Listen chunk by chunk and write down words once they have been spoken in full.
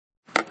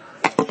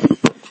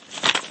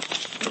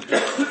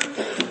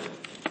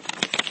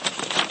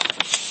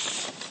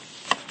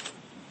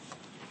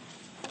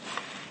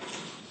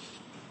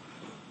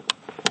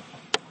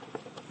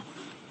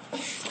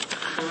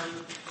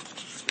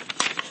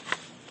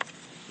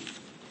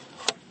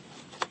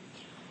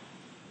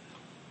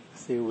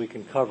see what we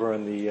can cover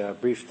in the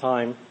brief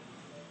time.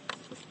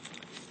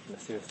 The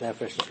serious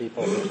nefesh of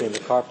people between the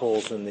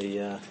carpools and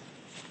the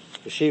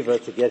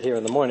yeshiva to get here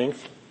in the morning.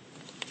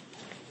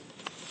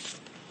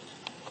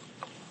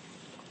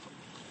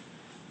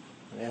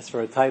 I asked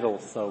for a title,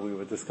 so we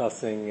were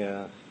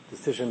discussing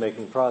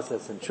decision-making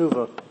process in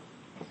Teshuva.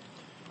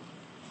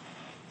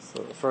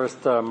 So the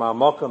first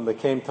ma'amokum that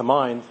came to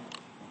mind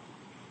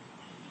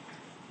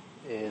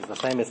is the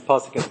famous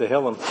pasuk in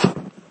Tehillim.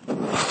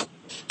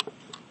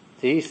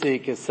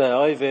 Te'isi kiseh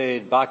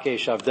oived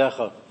bakesh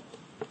avdecha.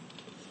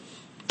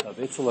 Of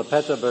Itzela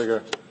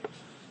Petterberger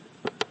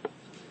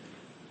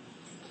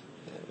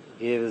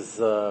gives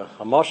a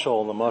mashal,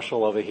 and the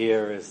mashal over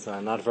here is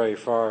not very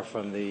far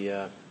from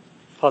the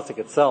pasuk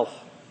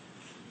itself.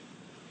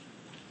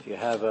 If you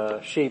have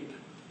a sheep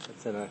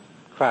that's in a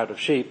crowd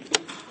of sheep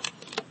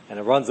and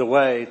it runs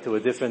away to a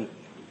different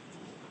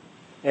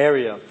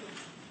area,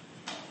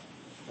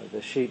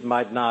 the sheep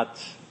might not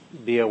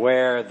be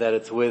aware that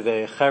it's with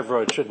a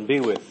chevra it shouldn't be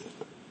with.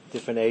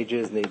 Different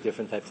ages need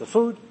different types of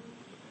food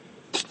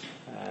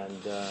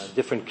and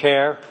different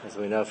care, as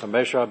we know from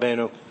Moshe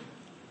Rabbeinu,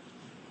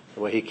 the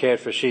way he cared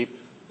for sheep.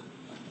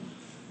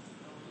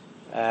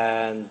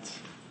 And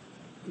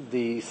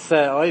the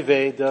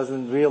Se'oive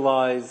doesn't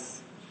realize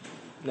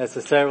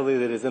necessarily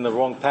that he's in the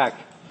wrong pack.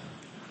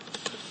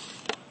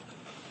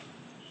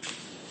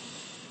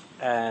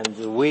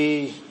 And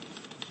we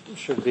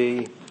should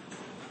be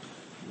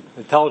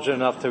intelligent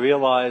enough to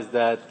realize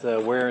that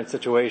we're in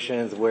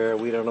situations where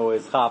we don't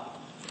always hop,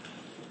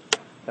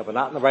 that we're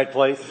not in the right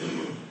place.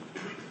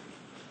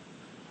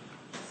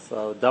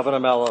 So David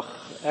HaMelech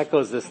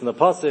echoes this in the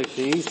pasuk,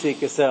 Te'isi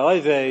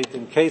kiseh oived,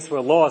 in case we're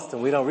lost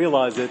and we don't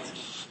realize it,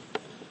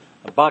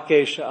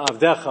 bakesh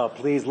avdecha,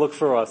 please look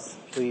for us,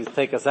 please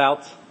take us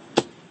out,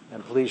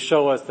 and please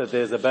show us that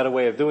there's a better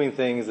way of doing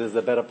things, there's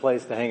a better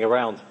place to hang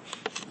around.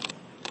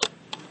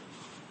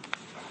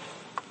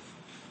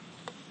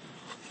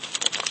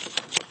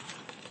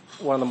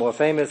 One of the more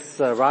famous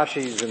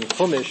Rashis in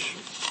Chumash,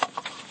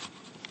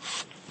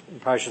 in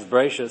Parshas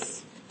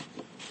Bereishis,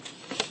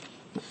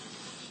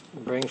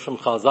 brings from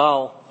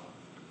Chazal,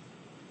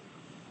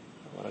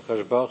 when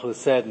HaKadosh Baruch Hu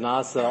said,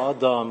 Nasa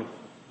Adam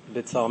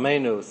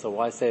b'tzalmenu, so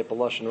why say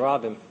B'loshen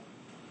Rabim?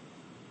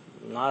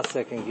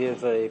 Nasa can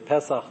give a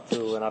Pesach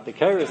to an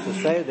Apikeris to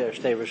say there's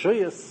Shtei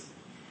Reshuyos,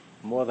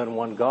 more than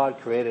one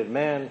God created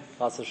man,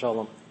 Chas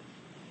Shalom.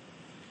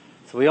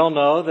 So we all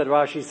know that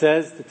Rashi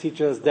says to teach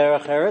us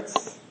Derech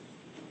Eretz,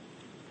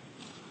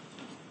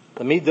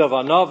 the midah of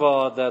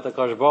anava that the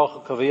HaKadosh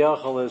Baruch Hu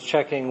Kaviyachal is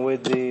checking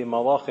with the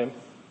Malachim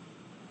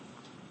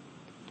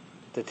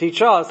to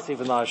teach us,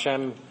 even though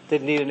Hashem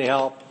didn't need any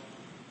help,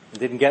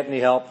 didn't get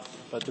any help,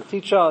 but to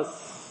teach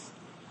us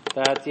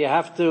that you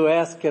have to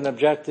ask an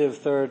objective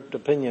third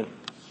opinion.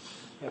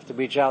 You have to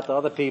reach out to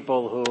other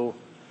people who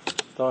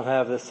don't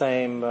have the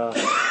same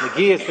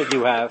negias that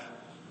you have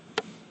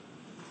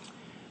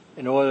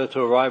in order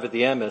to arrive at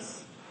the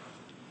emes.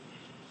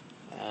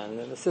 And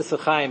in the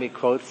Sisach Chaim, he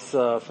quotes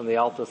from the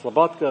Alta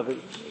Slabotka,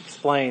 he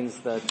explains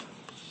that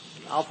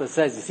Alta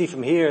says, you see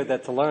from here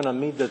that to learn a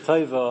midah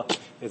tova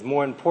is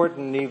more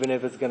important even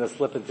if it's going to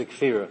slip into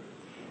kfira.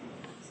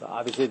 So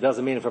obviously it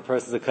doesn't mean if a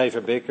person's a kaifer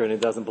biker and he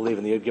doesn't believe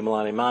in the Yud Gimel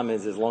Ani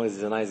Mamiz, as long as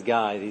he's a nice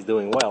guy, he's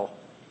doing well.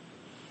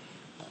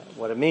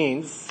 What it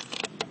means,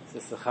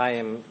 Sisach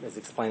Chaim is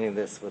explaining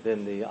this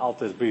within the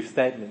Alta's brief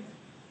statement.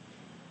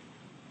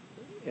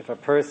 If a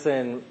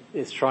person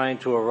is trying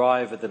to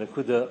arrive at the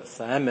Nekuda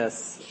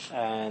Sa'emes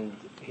and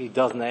he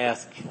doesn't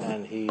ask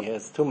and he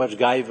has too much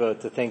gaiva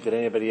to think that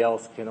anybody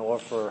else can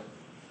offer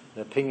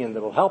an opinion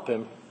that will help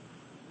him,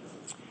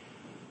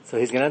 so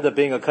he's going to end up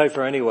being a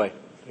kaifer anyway.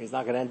 He's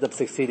not going to end up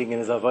succeeding in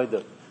his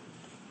avodah.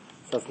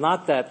 So it's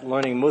not that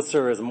learning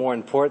Musar is more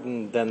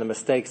important than the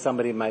mistake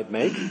somebody might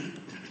make.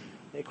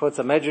 He quotes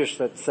a medrash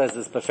that says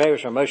this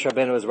beferish, when Moshe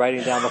Rabbeinu was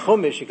writing down the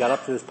Chumash, he got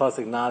up to this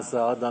pasuk,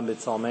 Nasa Adam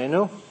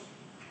b'tzalmenu.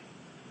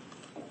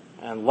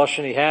 And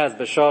Lashon he has,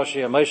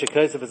 B'shoshi, Moshe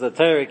Kesef is a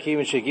Torah,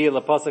 Kivin Shegi,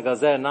 L'Pasuk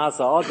Hazeh,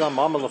 Nasa Adam,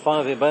 Amal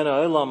L'fanav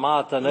Yibenu Olam,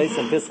 Ma'ata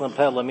Noisim, Pislam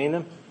Peh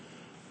Laminim.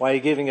 Why are you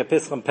giving a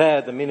Pislam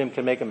Peh? The Minim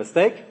can make a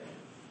mistake.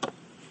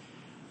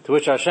 To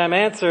which Hashem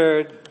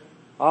answered,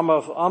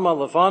 Amal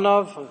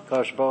L'fanav,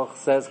 Kadosh Baruch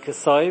says,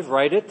 Kesayv,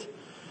 write it,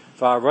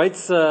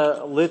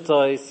 V'aroitza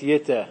Litois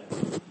Yiteh.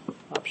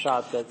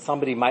 Upshot that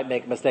somebody might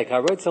make a mistake.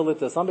 Ha'aroitza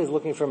Litois, somebody's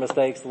looking for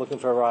mistakes, looking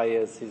for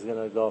rayas, he's going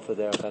to go for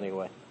there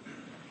anyway.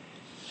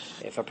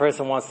 If a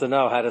person wants to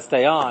know how to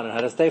stay on and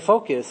how to stay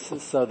focused,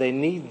 so they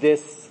need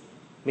this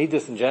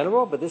midas in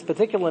general, but this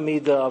particular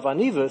midah of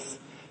anivus,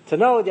 to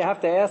know that you have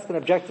to ask an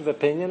objective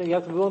opinion and you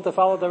have to be willing to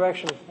follow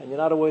direction, and you're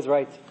not always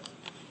right.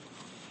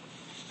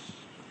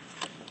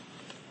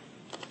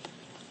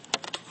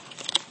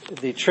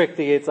 The trick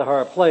the Yetzer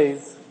Hara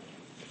plays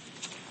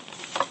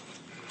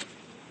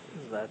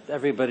that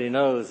everybody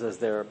knows as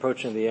they're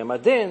approaching the Yom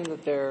Adin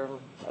that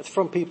that's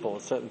from people.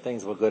 Certain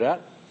things we're good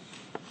at,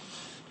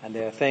 and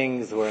there are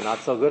things we're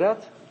not so good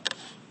at.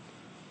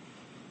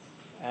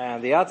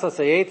 And the Atzas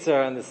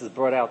HaYetzer, and this is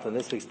brought out in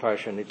this week's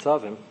Parsha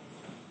Nitzavim,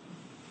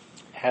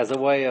 has a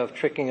way of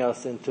tricking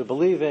us into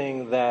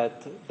believing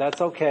that that's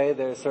okay.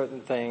 There are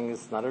certain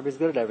things, not everybody's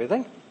good at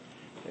everything.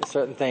 There are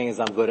certain things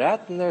I'm good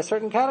at, and there are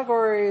certain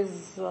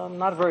categories I'm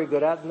not very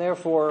good at, and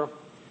therefore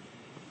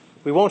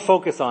we won't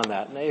focus on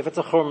that. And if it's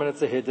a churman,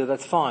 it's a hiddur,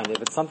 that's fine.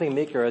 If it's something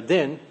mikra a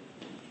din,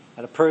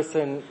 and a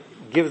person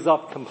gives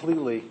up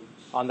completely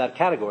on that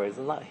category,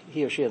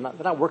 he or she they're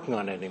not working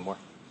on it anymore.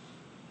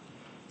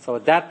 So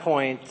at that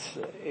point,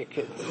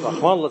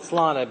 Rahman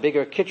Litzlan, a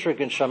bigger kitrig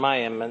in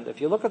Shamayim. And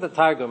if you look at the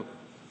Targum,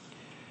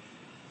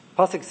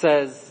 Pasuk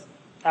says,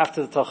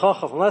 after the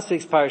Tochacha from last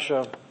week's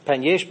parsha,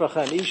 Pen yesh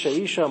b'chem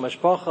isha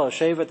mashpacha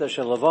shevet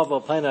asher levavo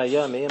pena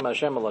hayam me'im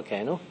Hashem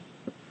Elokeinu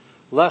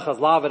lech az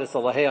lavet es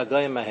alahei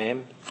agayim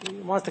mahem.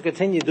 He wants to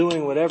continue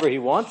doing whatever he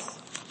wants.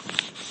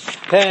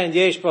 Pen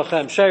yesh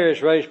b'chem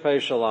sherish reish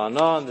peishal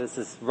anon. This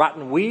is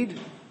rotten weed.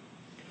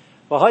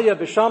 V'haya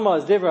b'shama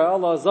is divra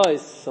Allah zois.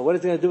 So what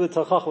is he going to do with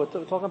Tochacha?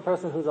 We're talking a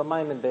person who's a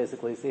maimin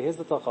basically. See, here's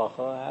the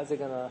Tochacha. How's he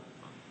going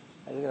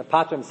to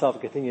patter himself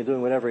and continue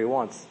doing whatever he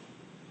wants?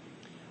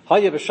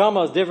 Haya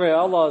b'shama is divrei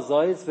Allah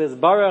zois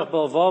v'zbarach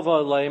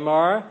b'lvava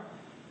leimar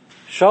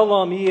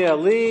shalom yeh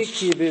li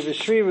ki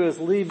b'vishrirus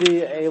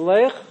libi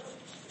eilech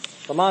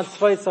l'man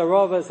tzvayis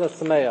harovas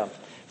esmeya.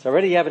 So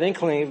already you have an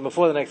inkling even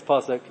before the next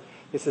pasuk.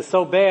 This is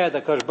so bad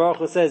that Kosh Baruch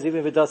Hu says even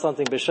if it does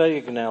something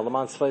b'shayik now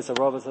l'man tzvayis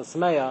harovas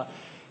esmeya,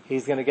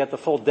 he's going to get the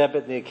full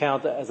debit in the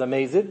account as a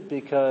mazid,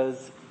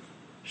 because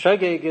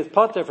shageg is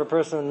pater for a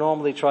person who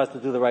normally tries to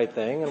do the right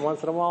thing, and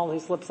once in a while he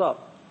slips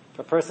up. If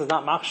a person is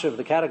not machshav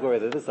the category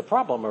that is the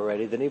problem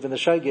already, then even the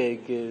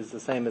shageg is the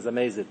same as a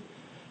mazid.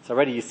 So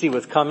already you see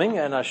what's coming,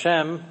 and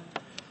Hashem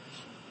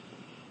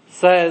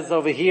says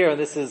over here, and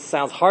this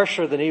sounds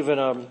harsher than even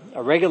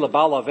a regular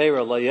Baal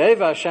Aveira, Lo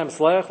Yeva Hashem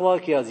Slech Lo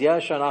Ki Az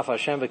Yeshan Af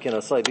Hashem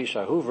V'Kinasai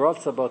Bishahu V'Rov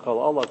Tzabah Kol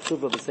Allah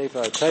K'tuba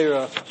B'Sefer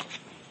HaTorah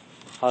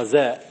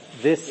Hazeh.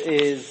 This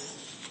is,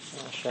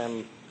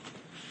 Hashem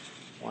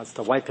wants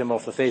to wipe him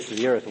off the face of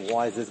the earth.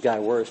 Why is this guy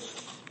worse?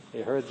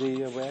 You heard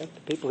the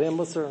people here in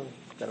Musar,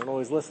 they don't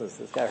always listen.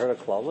 This guy heard a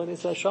klala and he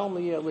says, Shalom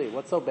Li,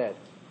 what's so bad?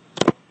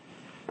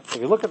 If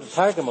you look at the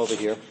Targum over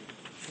here,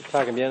 the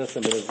Targum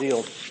Yenison Ben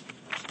Azil,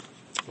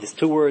 there's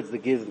two words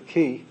that give the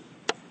key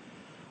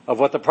of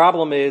what the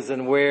problem is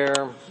and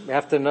where you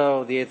have to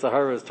know the Yetzer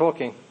Hara is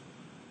talking.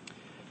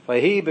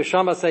 He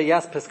b'shama say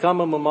yas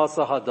piskama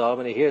mumasa hadav,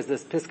 and he hears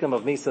this piskam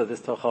of misa, this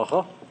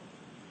tochacha.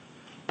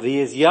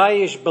 V'yis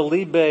yayish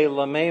belibe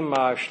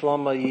lameimar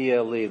shloma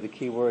yiyeli. The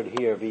key word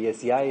here,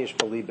 v'yis yayish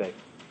belibe,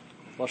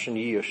 lashon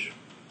yiyush,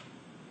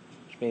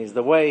 which means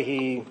the way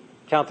he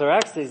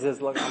counteracts. He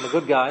says, "Look, I'm a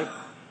good guy.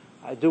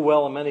 I do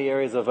well in many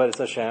areas of Avodas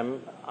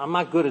Hashem. I'm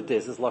not good at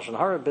this. This lashon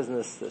hara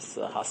business, this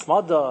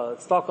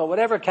hasmada, tzedakah,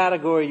 whatever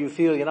category you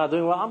feel you're not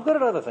doing well. I'm good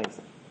at other things."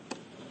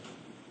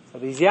 So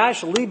the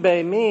Yash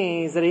Libe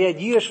means that he had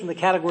Yish from the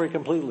category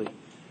completely.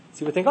 So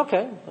you would think,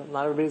 okay,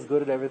 not everybody's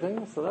good at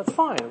everything, so that's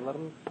fine. Let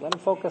him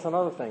focus on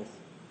other things.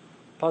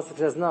 Pasuk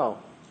says no.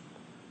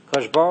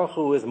 Kosh Baruch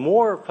Hu is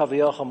more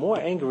kaviyacha, more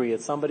angry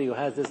at somebody who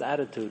has this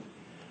attitude.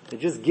 That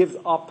just gives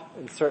up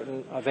in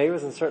certain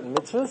averas and certain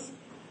mitzvahs.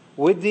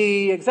 With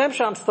the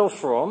exemption, I'm still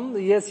from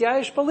the Yes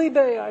Yash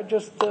Balibe.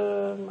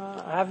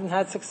 I haven't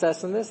had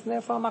success in this, and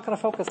therefore I'm not going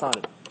to focus on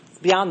it. It's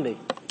beyond me.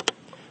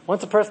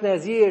 Once a person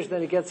has years,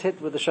 then he gets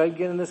hit with the shagig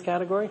in this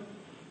category,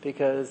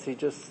 because he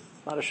just,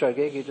 not a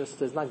shagig, he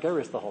just is not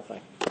geris the whole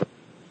thing.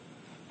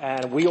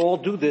 And we all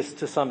do this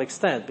to some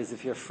extent, because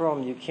if you're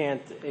from, you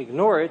can't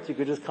ignore it. You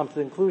could just come to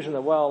the conclusion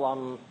that, well,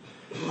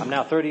 I'm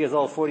now 30 years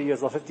old, 40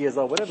 years old, 50 years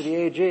old, whatever the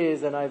age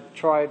is, and I've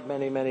tried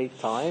many, many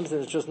times,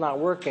 and it's just not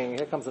working.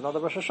 Here comes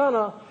another Rosh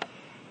Hashanah.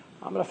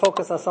 I'm going to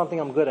focus on something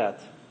I'm good at.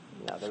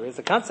 Now, there is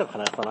a concept,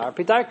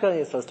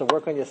 you're supposed to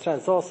work on your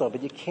strengths also,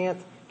 but you can't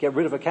get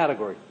rid of a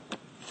category.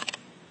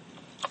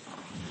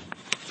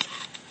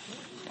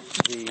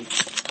 The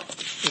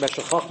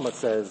Meshech Chochmah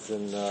says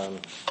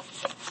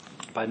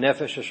by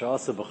Nefesh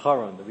Sha'asa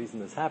B'charon, the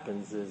reason this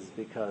happens is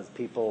because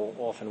people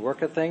often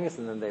work at things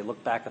and then they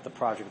look back at the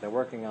project they're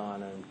working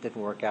on and it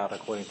didn't work out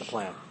according to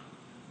plan.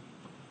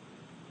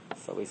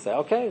 So we say,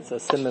 okay, it's a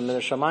siman min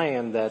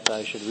hashamayim that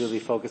I should really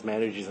focus my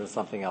energies on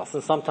something else.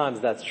 And sometimes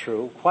that's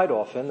true. Quite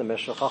often, the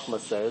Meshech Chochmah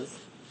says,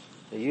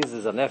 he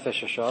uses a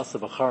Nefesh Sha'asa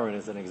B'charon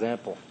as an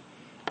example.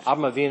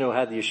 Avraham Avinu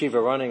had the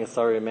yeshiva running in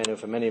Sari Amenu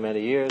for many,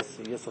 many years.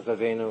 Yitzchak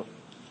Avinu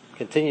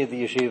continued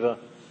the yeshiva.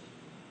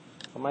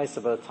 By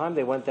the time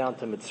they went down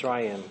to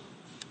Mitzrayim,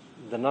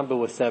 the number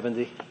was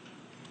 70,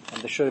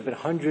 and there should have been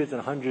hundreds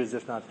and hundreds,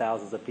 if not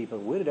thousands of people.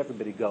 Where did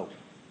everybody go?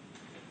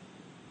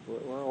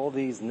 Where are all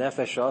these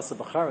Nefesh Sha'asa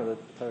B'charon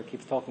that the Torah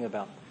keeps talking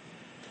about?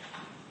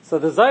 So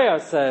the Zohar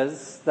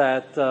says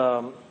that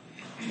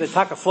the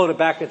taka floated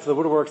back into the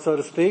woodwork, so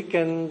to speak,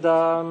 and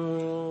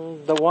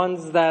the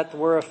ones that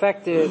were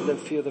affected,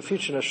 the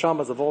future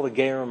neshamas of all the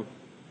Gerim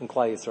in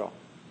Klal Yisrael.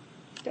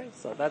 Okay,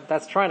 so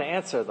that's trying to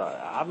answer the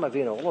Avraham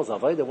Avinu, all those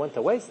avodah went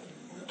to waste.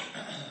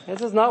 It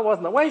just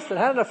wasn't a waste. It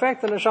had an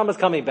effect, and the neshamas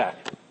coming back.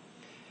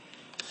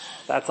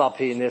 That's Al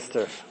Pi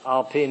Nister.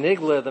 Al Pi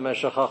Nigler, the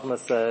Meshech Chochmah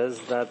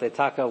says that the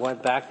taka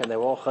went back and they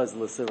were all chaz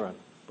l'siran,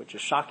 which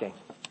is shocking.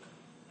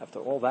 After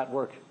all that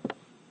work.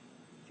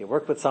 You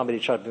work with somebody,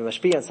 you try to be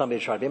mashpia on somebody,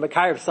 you try to be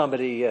makayir of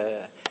somebody,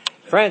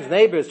 friends,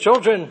 neighbors,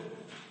 children,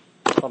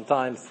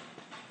 sometimes.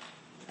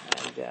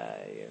 And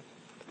you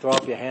throw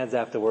up your hands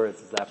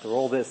afterwards. After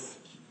all this.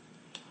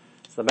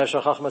 So the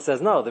Meshach Chachma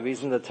says, no, the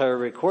reason the Torah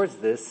records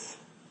this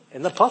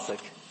in the Pasuk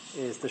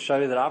is to show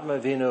you that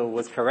Avraham Avinu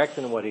was correct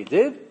in what he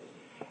did,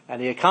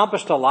 and he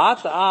accomplished a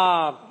lot.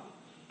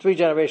 3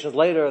 generations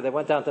later, they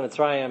went down to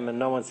Mitzrayim and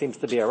no one seems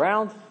to be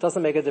around.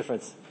 Doesn't make a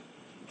difference.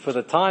 For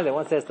the time, they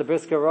once asked the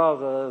Brisker Rav,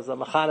 the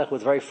Mechanech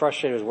was very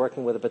frustrated, he was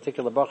working with a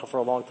particular bracha for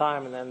a long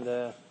time, and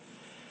then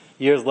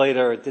years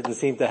later, it didn't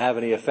seem to have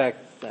any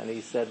effect. And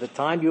he said, the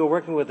time you were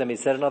working with him, he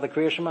said another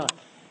Kriya Shema.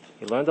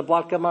 He learned the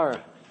Blat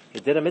Gemara. He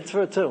did a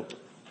mitzvah too.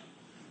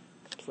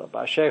 So,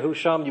 B'asher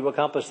Husham, you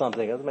accomplished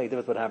something. It doesn't make a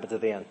difference what happens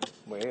at the end.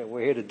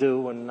 We're here to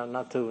do and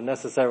not to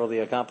necessarily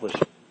accomplish.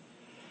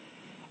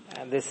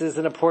 And this is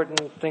an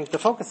important thing to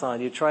focus on.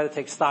 You try to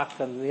take stock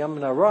on the Yom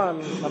Narah,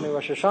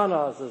 Rosh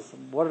Hashanah, says,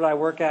 what did I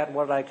work at,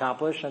 what did I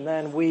accomplish? And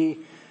then we,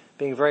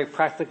 being very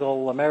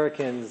practical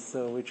Americans,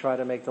 we try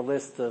to make the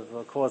list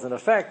of cause and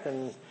effect,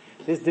 and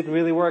this didn't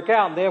really work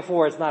out, and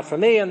therefore it's not for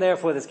me, and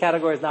therefore this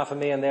category is not for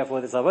me, and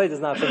therefore this avoid is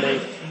not for me,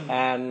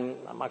 and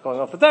I'm not going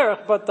off the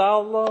derech, but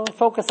I'll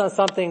focus on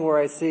something where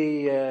I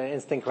see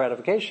instant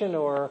gratification,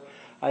 or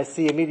I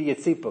see immediate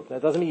sipuk.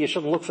 That doesn't mean you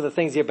shouldn't look for the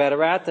things you're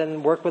better at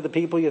and work with the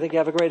people you think you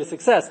have a greater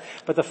success.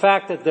 But the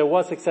fact that there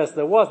was success,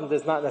 there wasn't,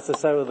 is not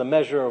necessarily the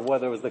measure of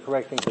whether it was the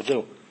correct thing to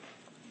do.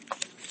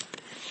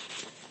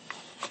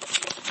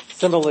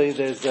 Similarly,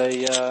 there's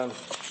a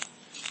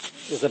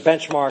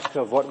benchmark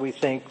of what we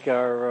think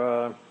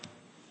are,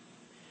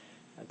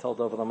 I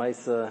told over the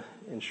Maisa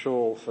in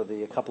Shul for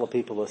the couple of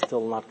people who are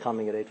still not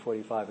coming at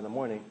 8:45 in the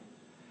morning.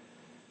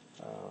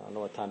 I don't know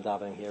what time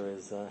davening here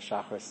is,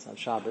 Shachris on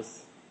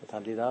Shabbos. What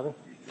time do you daven?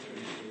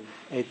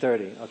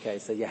 8:30. Okay,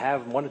 so you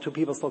have 1 or 2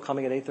 people still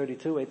coming at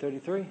 8:32,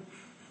 8:33?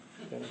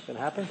 Can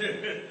happen?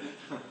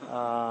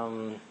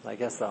 I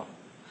guess so.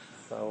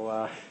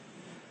 So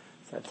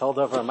I told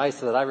over a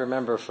Maisa that I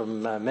remember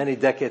from many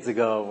decades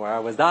ago where I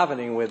was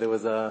davening with, there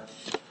was a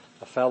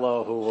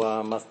fellow who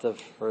must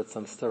have heard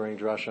some stirring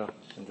drasha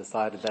and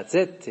decided that's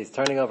it. He's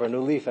turning over a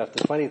new leaf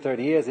after 20,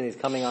 30 years and he's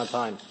coming on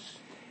time.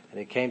 And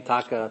he came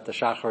taka to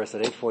Shacharis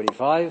at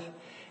 8:45,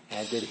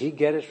 and did he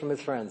get it from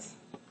his friends?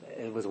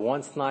 It was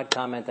one snide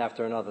comment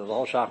after another. The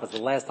whole Shacharis was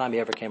the last time he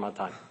ever came on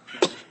time.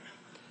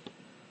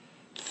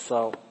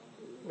 So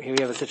here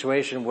we have a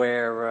situation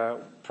where a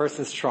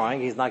person's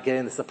trying, he's not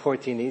getting the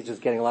support he needs,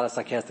 just getting a lot of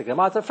sarcastic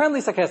remarks, a friendly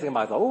sarcastic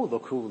remarks. Oh,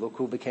 look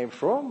who became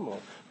from. Or,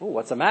 oh,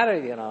 what's the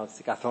matter? He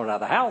got thrown out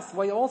of the house.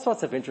 Well, all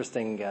sorts of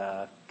interesting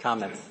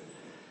comments.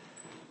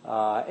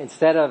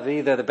 Instead of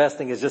either the best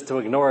thing is just to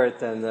ignore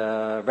it and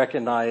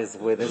recognize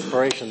with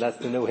inspiration that's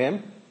the new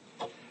him,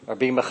 or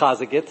being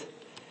mechazik it.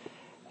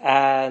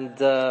 And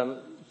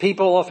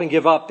people often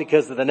give up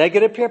because of the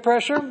negative peer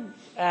pressure,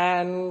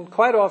 and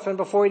quite often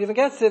before it even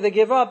gets there, they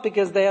give up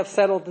because they have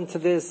settled into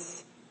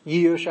this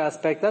yish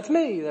aspect. That's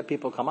me. That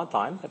people come on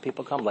time, that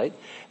people come late,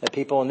 that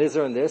people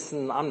nizar and this,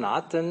 and I'm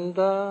not, and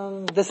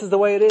this is the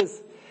way it is.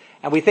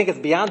 And we think it's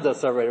beyond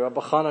us already.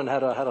 Rabbi Chanan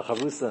had a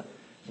chavusa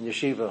in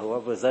yeshiva,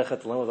 whoever was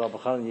zechet to learn with Rabbi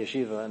Chanan in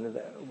yeshiva,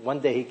 and one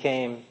day he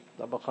came,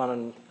 Rabbi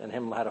Chanan and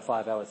him had a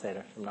 5-hour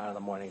seder from 9 in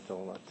the morning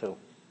till 2.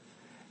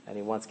 And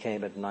he once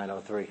came at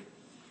 9:03.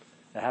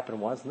 It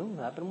happened once? No,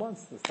 it happened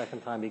once. The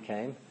second time he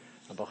came,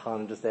 Rabbi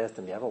Chanan just asked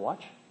him, you have a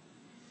watch?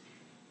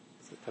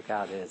 So he took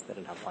out his, they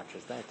didn't have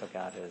watches then, he took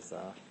out his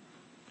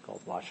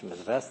gold watch from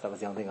his vest. That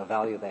was the only thing of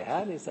value they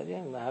had. He said,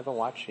 yeah, I have a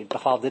watch. He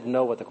didn't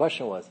know what the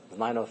question was. It was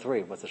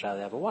 9:03. What's the shayla?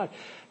 They have a watch.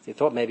 So he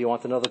thought maybe you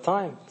want to know the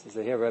time. So he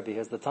said, here, Rebbe,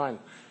 here's the time.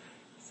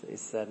 So he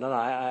said, no,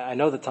 I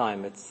know the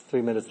time. It's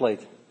 3 minutes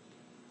late.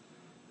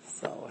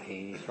 So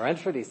for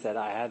Enfield, he said,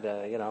 I had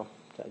a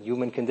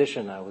human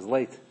condition. I was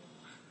late.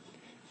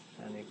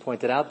 And he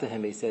pointed out to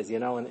him, he says,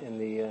 in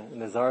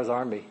the Tsar's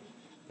army,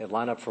 they'd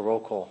line up for roll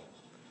call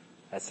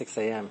at 6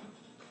 a.m.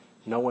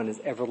 No one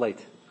is ever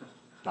late.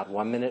 Not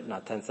 1 minute,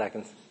 not 10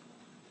 seconds.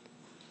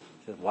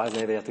 He says, why does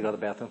anybody have to go to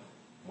the bathroom?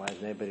 Why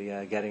is anybody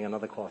getting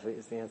another coffee?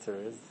 The answer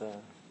is,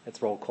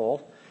 it's roll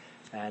call.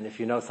 And if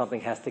you know something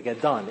has to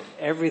get done,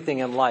 everything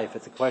in life,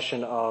 it's a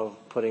question of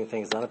putting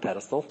things on a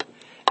pedestal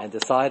and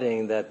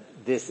deciding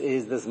that this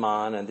is the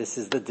Zman and this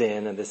is the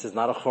Din and this is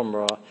not a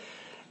Chumrah.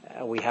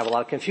 We have a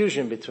lot of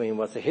confusion between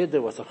what's a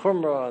Hiddah, what's a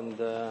Chumrah,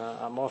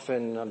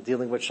 and I'm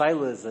dealing with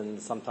shaylas,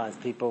 and sometimes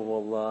people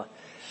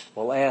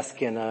will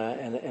ask in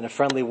a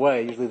friendly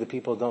way. Usually the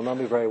people don't know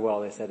me very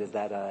well. They said, is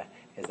that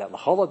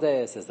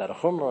l'choladeis? Is that a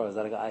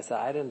Chumrah? I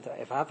said,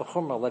 if I have a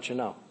Chumrah, I'll let you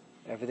know.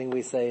 Everything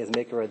we say is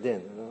Maker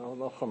Adin.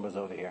 No Chumrahs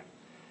over here.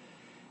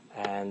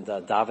 And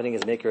davening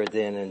is Maker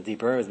Adin, and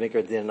Dibur is Maker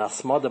Adin, and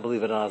Asmada,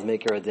 believe it or not, is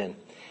Maker Adin.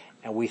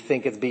 And we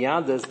think it's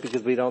beyond us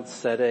because we don't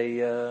set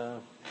a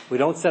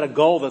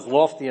goal that's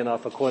lofty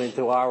enough according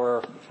to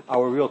our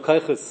real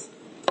kaichus.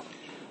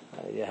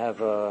 You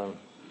have, I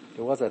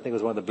think it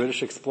was one of the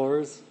British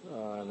explorers.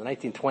 In the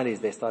 1920s,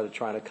 they started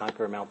trying to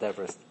conquer Mount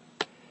Everest,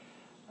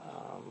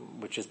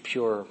 which is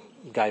pure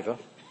gaiva.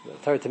 The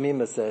Torah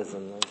Tamima says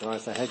in the Gemara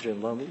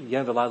Sanhedrin,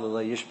 Yom v'layla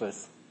lo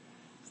yishbos.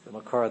 It's the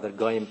makar that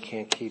Goyim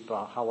can't keep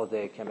a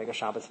holiday, can't make a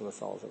Shabbos from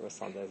themselves over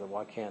Sundays. And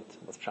why can't?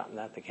 What's shot in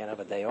that? They can't have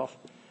a day off.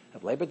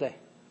 Have Labor Day.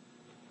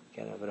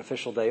 Can't have an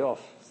official day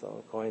off.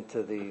 So according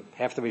to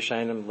half the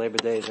Rishonim, Labor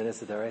Day is an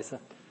Issa D'Oraisa.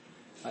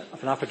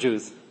 Not for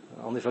Jews,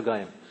 only for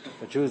Goyim.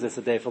 For Jews, it's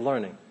a day for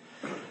learning.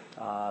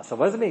 So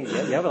what does it mean?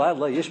 Yom v'layla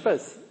lo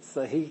yishbos.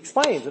 So he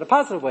explains in a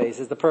positive way. He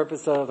says the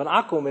purpose of an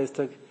akum is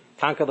to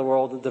conquer the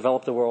world and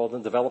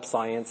develop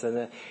science,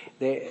 and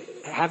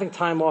having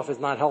time off is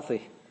not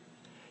healthy.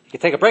 You can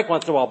take a break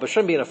once in a while, but it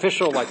shouldn't be an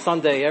official like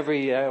Sunday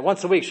every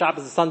once a week.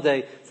 Shabbos is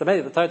Sunday. So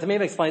maybe the Torah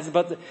Tamim explains it,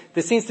 but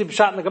there seems to be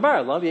shot in the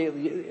Gemara.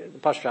 The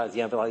Pashto is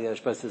Yom v'layla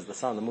yishbos is the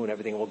sun, the moon,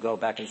 everything will go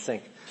back in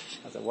sync,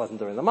 as it wasn't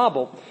during the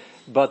Mabul.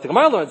 But the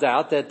Gemara learns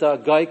out that a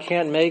guy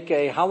can't make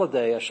a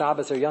holiday, a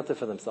Shabbos or Yontif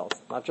for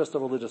themselves, not just a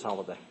religious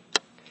holiday.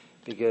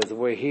 Because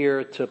we're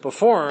here to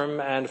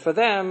perform, and for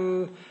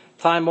them,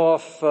 time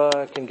off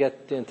can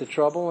get into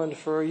trouble, and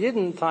for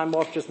Yidden, time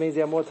off just means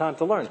they have more time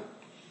to learn.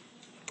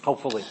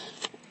 Hopefully.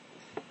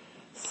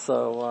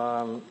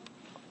 So,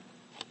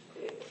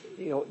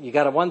 you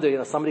gotta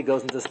wonder, somebody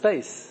goes into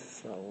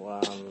space. So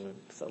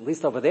at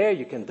least over there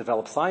you can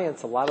develop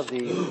science. A lot of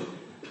the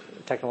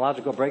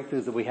technological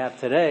breakthroughs that we have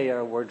today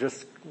were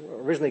just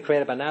originally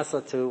created by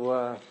NASA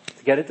to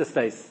get into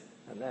space.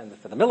 And then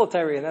for the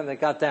military, and then they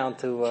got down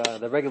to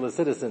the regular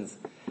citizens.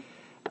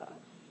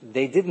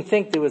 They didn't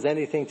think there was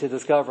anything to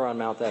discover on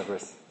Mount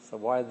Everest. So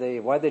why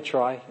they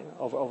try?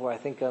 Over I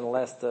think in the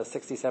last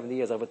 60, 70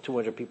 years, over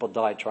 200 people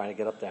died trying to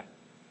get up there.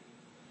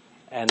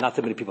 And not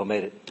too many people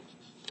made it.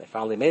 They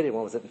finally made it.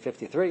 When was it? In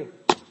 53.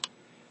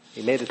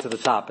 He made it to the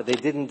top, but they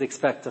didn't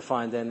expect to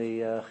find any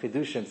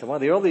chidushim. So one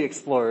of the early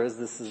explorers,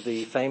 this is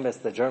the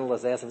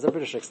journalist asked him, he was a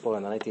British explorer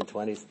in the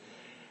 1920s,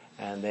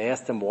 and they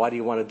asked him, why do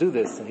you want to do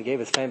this? And he gave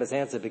his famous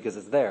answer, because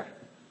it's there.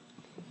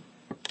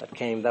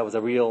 That was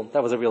a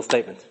real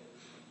statement.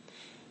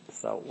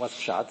 So what's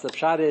pshat? The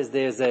pshat is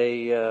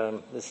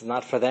this is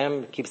not for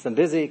them, it keeps them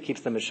busy, it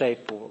keeps them in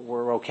shape,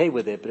 we're okay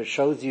with it, but it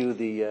shows you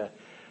the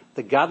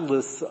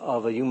godless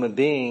of a human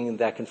being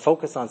that can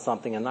focus on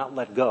something and not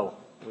let go.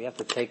 We have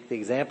to take the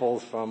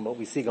examples from what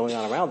we see going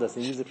on around us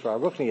and use it for our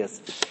ruchnius.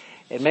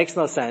 It makes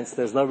no sense,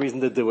 there's no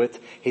reason to do it.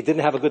 He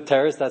didn't have a good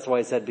terrace, that's why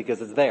he said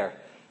because it's there.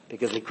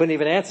 Because he couldn't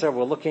even answer,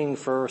 we're looking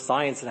for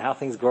science and how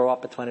things grow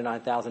up at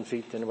 29,000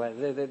 feet. And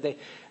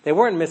they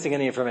weren't missing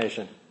any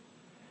information.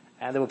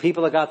 And there were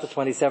people that got to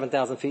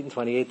 27,000 feet and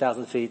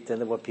 28,000 feet, and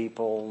there were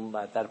people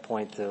at that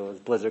point, it was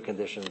blizzard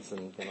conditions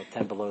and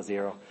 10 below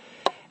zero.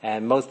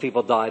 And most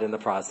people died in the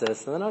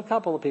process, and then a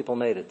couple of people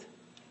made it.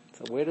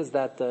 So where does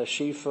that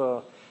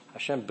Shifa,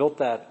 Hashem built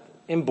that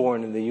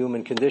inborn in the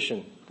human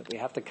condition, that we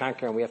have to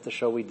conquer and we have to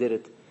show we did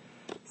it.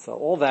 So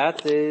all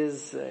that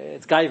is,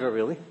 it's gaiva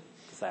really.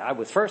 Say, I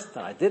was first,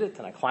 and I did it,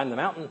 and I climbed the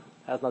mountain,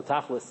 has no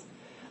tachlis.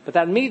 But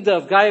that midah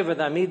of gaiva,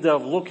 that midah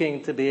of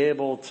looking to be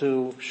able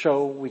to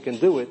show we can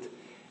do it,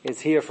 is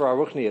here for our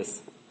ruchnius.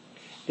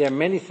 There are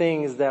many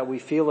things that we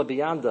feel are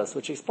beyond us,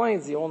 which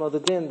explains, you all know the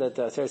din, that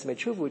Seres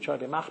Teshuva, we try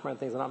to be machmer, and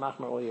things are not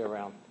machmer all year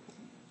round.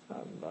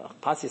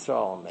 Pas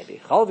Yisrael,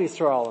 maybe Chalav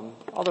Yisrael, and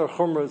other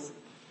chumras.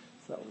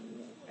 So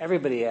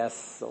everybody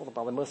asks, all the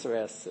Bali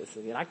Musar asks,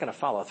 you're not going to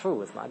follow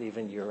through. It's not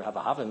even your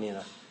Hava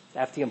Mina.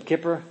 After Yom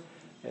Kippur,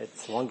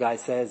 one guy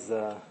says,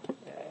 there's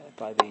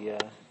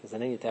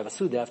an Indian to have a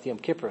Suda after Yom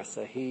Kippur,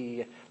 so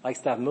he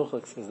likes to have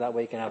milchus because that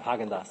way he can have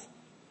Haagen-Dazs.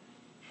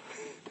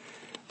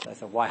 So I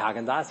said, why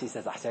Haagen-Dazs? He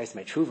says, Seres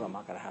Teshuva, I'm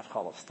not going to have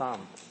Chalav Stam.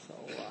 So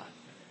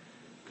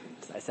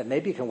I said,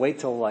 maybe you can wait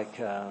till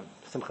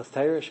Simchas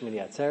Torah,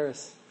 Shmini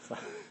Atzeres.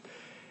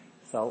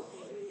 So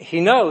he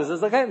knows,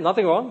 it's okay,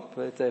 nothing wrong,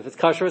 but if it's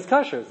kosher, it's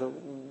kosher. So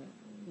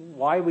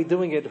why are we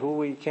doing it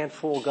we can't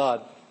fool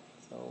God?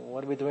 So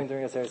what are we doing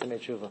during a Seres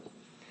Teshuva?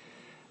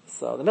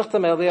 So the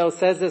Michtam Eliyahu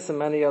says this, and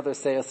many others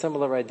say a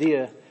similar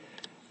idea.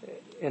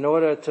 In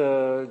order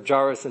to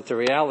jar us into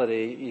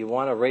reality, you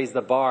want to raise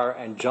the bar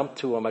and jump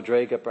to a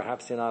madrega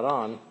perhaps you're not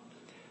on,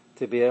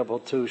 to be able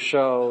to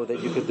show that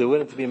you could do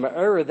it, and to be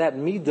ma'er that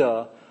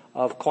midah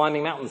of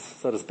climbing mountains,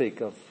 so to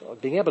speak, of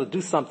being able to do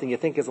something you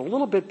think is a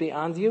little bit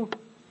beyond you.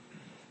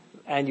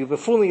 And you've been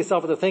fooling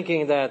yourself into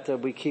thinking that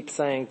we keep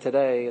saying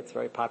today, it's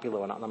very popular,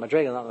 we're not in the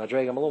madrega, not in the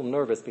madrega. I'm a little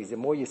nervous because the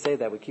more you say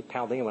that, we keep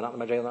pounding it, we're not in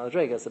the madrega, not in the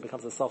madrega, so it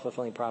becomes a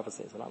self-fulfilling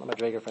prophecy. So we're not in the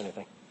madrega for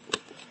anything.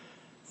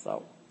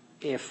 So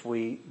if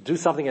we do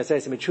something as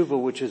Seres Teshuva,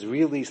 which is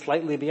really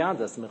slightly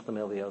beyond us, Michtam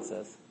Eliyahu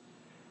says,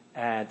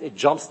 and it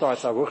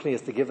jumpstarts our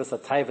ruchnius to give us a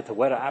taiva, to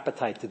whet our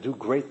appetite to do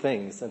great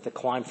things and to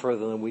climb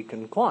further than we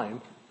can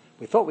climb.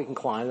 We thought we can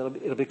climb,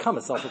 it'll become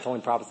a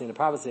self-fulfilling prophecy, and a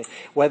prophecy.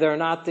 Whether or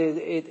not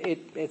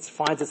it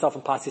finds itself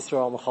in Pas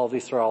Yisrael and Chalav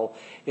Yisrael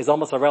is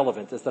almost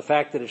irrelevant. It's the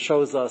fact that it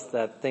shows us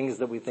that things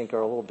that we think are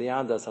a little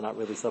beyond us are not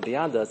really so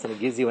beyond us, and it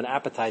gives you an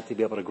appetite to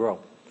be able to grow.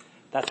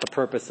 That's the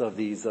purpose of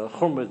these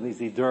chumras and these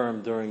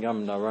idurim during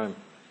Yom Naraim.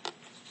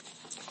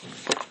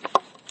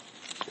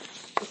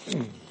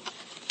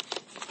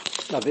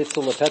 Now,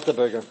 Vitzel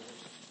Petterberger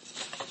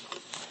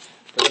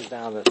brings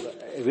down this,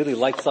 it really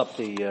lights up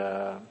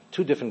the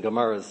two different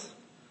Gemaras.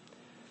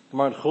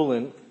 Gemara in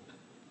Chulin,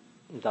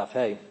 Daf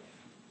Hey,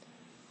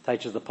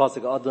 teaches the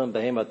pasuk Adam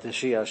Behema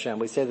Teshi Hashem.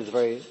 We say this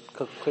very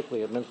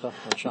quickly at Mincha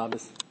on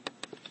Shabbos.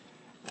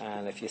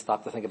 And if you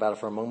stop to think about it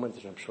for a moment,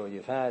 which I'm sure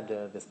you've had,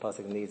 this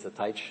pasuk needs a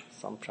taich,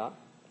 some shot.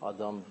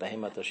 Adam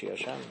Behema Teshi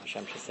Hashem.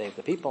 Hashem should save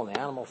the people and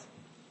the animals.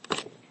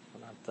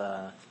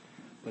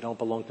 We don't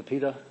belong to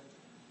Peter,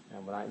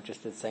 and we're not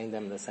interested in saying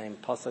them the same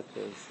pasuk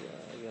as,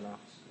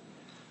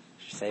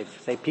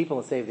 save people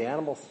and save the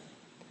animals.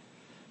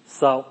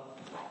 So,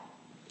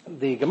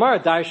 the Gemara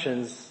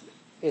Darshans,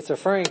 it's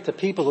referring to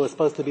people who are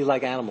supposed to be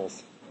like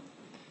animals.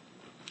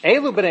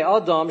 Elu b'nei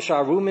Adam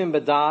sha'arumim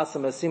b'das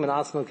u'masim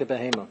asmim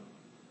kebehema.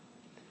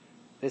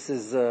 This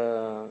is,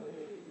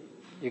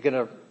 you're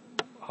gonna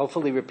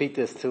hopefully repeat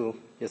this to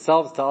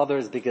yourselves, to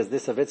others, because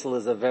this avitzel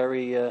is a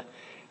very,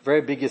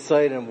 very big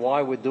insight in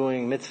why we're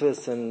doing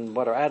mitzvahs and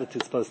what our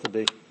attitude's supposed to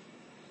be.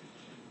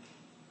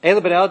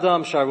 Hashem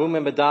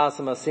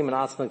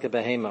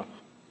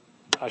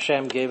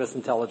gave us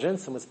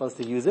intelligence and we're supposed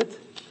to use it.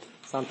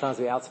 Sometimes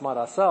we outsmart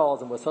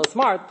ourselves and we're so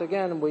smart,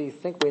 again, we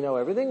think we know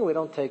everything, we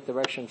don't take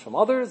direction from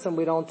others, and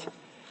we don't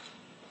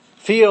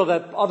feel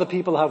that other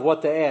people have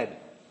what to add.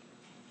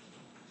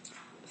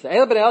 So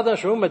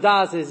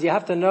is you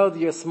have to know that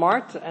you're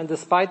smart, and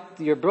despite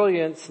your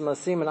brilliance, you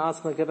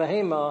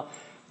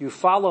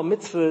follow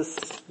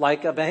mitzvahs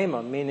like a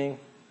behema, meaning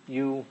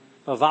you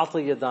mavalta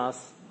yadas,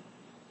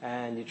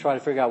 and you try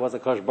to figure out what the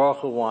Kosh Baruch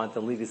Hu wants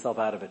and leave yourself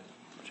out of it.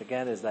 Which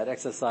again is that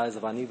exercise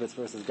of anivus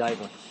versus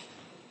gaiva.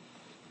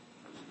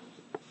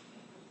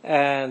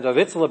 And Rav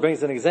Itzler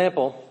brings an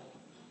example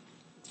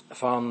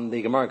from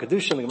the Gemara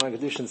Kedushin. The Gemara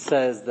Kedushin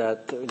says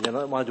that you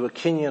don't want to do a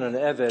kinyan and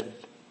an eved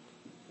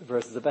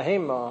versus a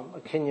behema.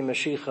 A kinyan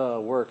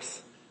mashicha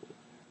works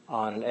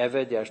on an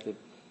eved. You actually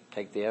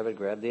take the eved,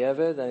 grab the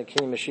eved, and a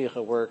kinyan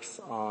mashicha works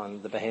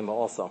on the behema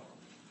also.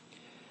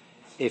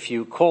 If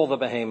you call the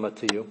behema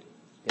to you,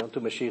 you don't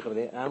do mashicha,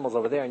 the animal's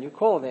over there, and you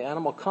call it, the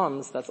animal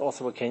comes, that's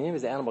also a kinyan,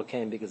 because the animal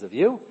came because of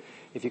you.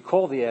 If you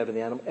call the eved,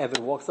 the eved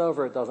walks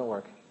over, it doesn't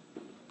work.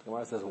 The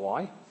Gemara says,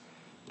 why?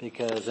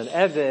 Because an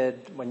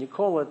eved, when you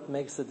call it,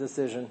 makes a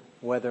decision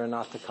whether or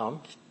not to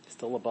come. He's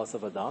still a bus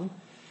of Adam.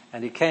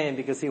 And he came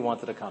because he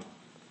wanted to come.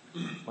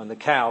 When the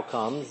cow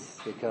comes,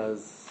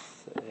 because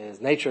his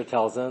nature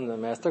tells him, the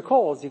master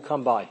calls, you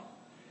come by.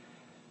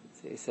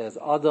 So he says,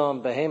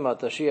 Adam behema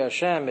tashi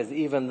Hashem is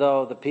even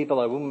though the people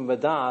are rumim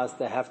badas,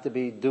 they have to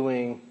be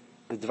doing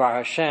the Dvar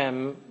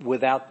Hashem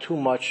without too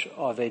much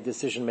of a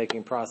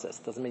decision-making process.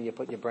 Doesn't mean you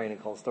put your brain in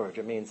cold storage.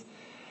 It means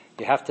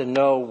you have to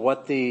know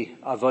what the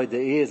avodah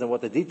is and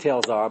what the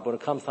details are, but when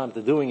it comes time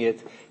to doing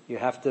it, you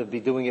have to be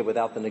doing it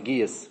without the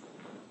negiyas.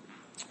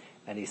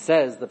 And he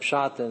says, the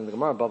pshat in the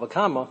Gemara, Bava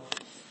Kama,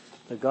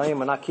 the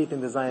goyim are not keeping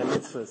the Zayin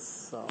mitzvahs.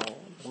 So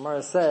the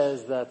Gemara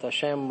says that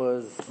Hashem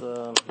was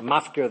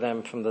mafkir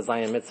them from the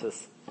Zayin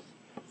mitzvahs.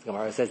 The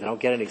Gemara says they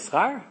don't get any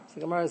schar. The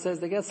Gemara says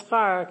they get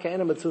schar,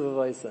 ke'ena mitzvah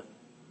v'aysa.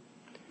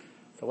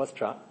 So what's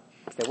pshat?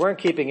 They weren't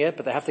keeping it,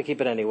 but they have to keep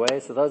it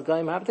anyway, so those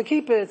goyim have to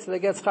keep it, so they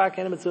get schar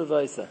ke'ena mitzvah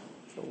v'aysa.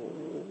 So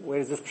where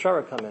does this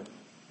pshara come in?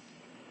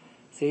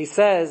 So he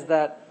says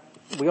that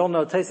we all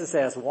know, Tesis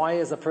asks, why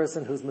is a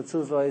person who's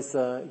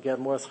mitzvah get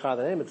more schar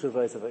than a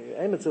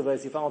mitzvah?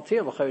 You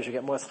volunteer, you should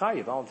get more schar.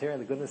 You volunteer in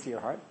the goodness of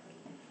your heart.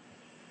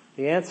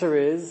 The answer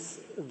is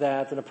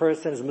that when a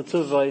person is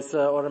mitzvah,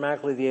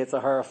 automatically the Yetzer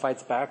Hara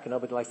fights back, and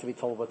nobody likes to be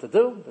told what to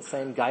do. The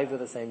same gaiva,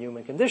 the same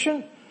human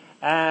condition.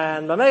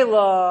 And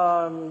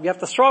mamela, you have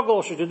to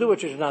struggle. Should you do it?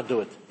 Should you not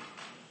do it?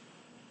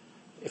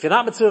 If you're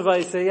not mitzvah,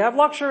 you have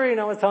luxury.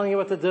 No one's telling you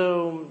what to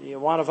do. You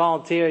want to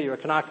volunteer. You're a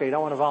kanaka. You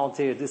don't want to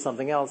volunteer. Do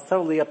something else.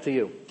 Totally up to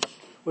you.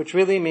 Which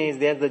really means, at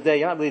the end of the day,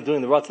 you're not really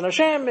doing the Ratzon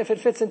Hashem if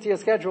it fits into your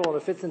schedule and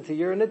it fits into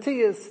your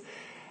natiyas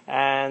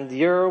and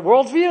your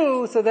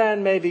worldview. So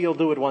then maybe you'll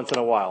do it once in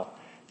a while.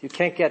 You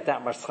can't get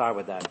that much schar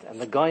with that.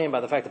 And the Goyim, by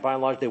the fact that by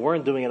and large they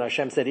weren't doing it,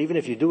 Hashem said, even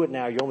if you do it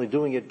now, you're only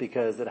doing it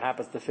because it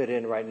happens to fit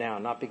in right now,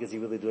 not because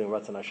you're really doing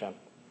Ratzon Hashem.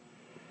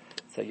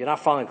 So you're not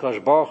following Kosh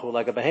Baruch Hu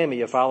like a behema,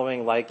 you're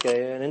following like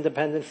an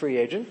independent free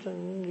agent,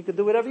 and you can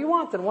do whatever you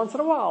want, and once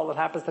in a while it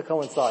happens to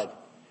coincide.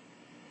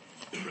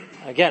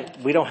 Again,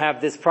 we don't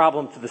have this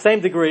problem to the same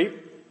degree,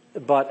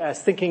 but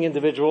as thinking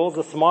individuals,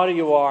 the smarter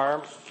you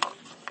are,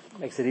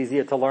 makes it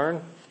easier to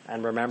learn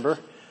and remember.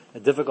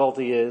 The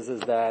difficulty is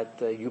that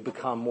you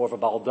become more of a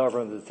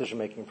baldavar in the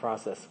decision-making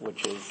process,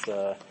 which is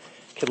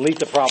can lead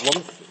to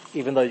problems,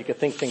 even though you can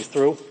think things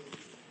through.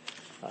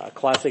 A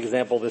classic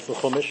example of this is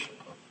Chumash.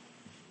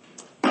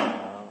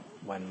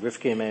 When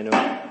Rivka Imenu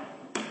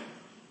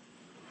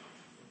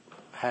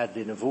had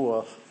the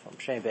nevuah from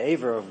Shem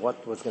Be'aver of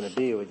what was going to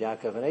be with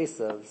Yaakov and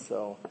Esav,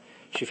 so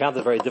she found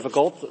it very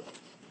difficult.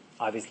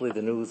 Obviously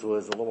the news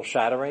was a little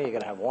shattering. You're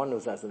going to have one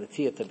who's as a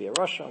Netiyah to be a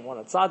Rasha and one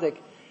a Tzaddik.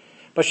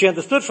 But she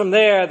understood from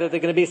there that there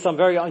are going to be some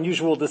very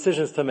unusual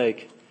decisions to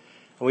make.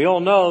 And we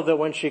all know that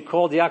when she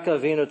called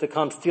Yaakov Avinu to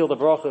come steal the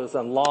brachos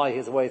and lie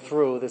his way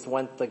through, this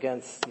went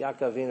against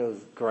Yaakov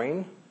Avinu's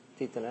grain,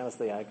 Titan Amos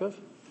Yaakov.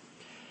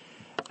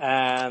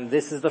 And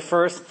this is the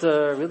first,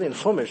 really in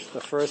Chumash,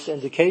 the first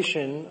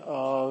indication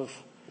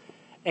of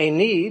a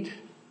need,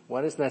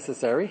 when it's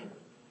necessary,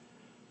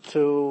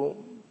 to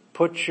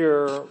put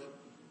your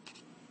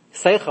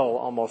seichel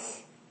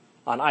almost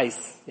on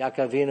ice.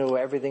 Yaakov Avinu,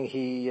 everything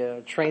he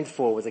trained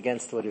for was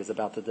against what he was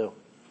about to do.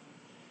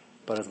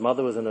 But his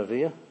mother was a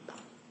Neviah,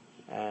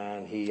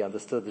 and he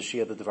understood the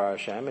Shia, the Dvar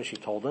Hashem, and she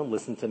told him,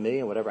 listen to me,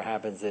 and whatever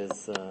happens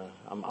is,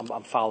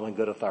 I'm following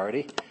good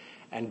authority,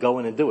 and go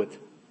in and do it.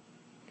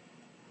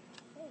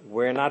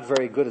 We're not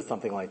very good at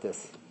something like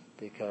this,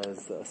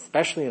 because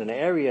especially in an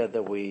area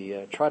that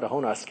we try to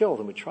hone our skills,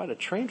 and we try to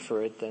train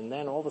for it, and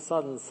then all of a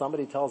sudden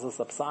somebody tells us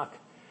a psak,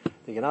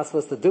 that you're not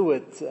supposed to do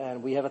it,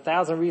 and we have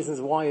 1,000 reasons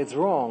why it's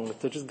wrong,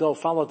 to just go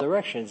follow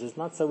directions is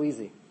not so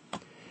easy.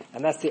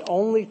 And that's the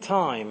only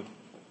time,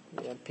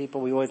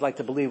 people, we always like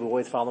to believe we're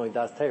always following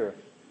Das Torah.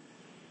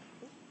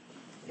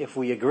 If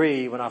we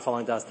agree we're not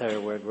following Das Torah,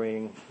 we're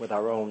agreeing with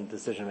our own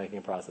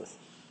decision-making process.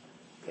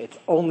 It's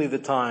only the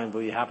time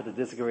where you happen to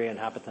disagree and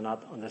happen to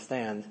not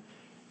understand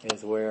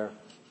is where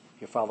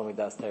you're following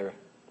Das Torah.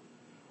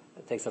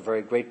 It takes a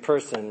very great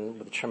person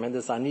with a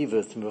tremendous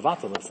anivus to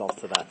mevatel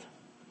themselves to that.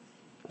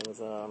 It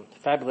was a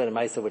fabulated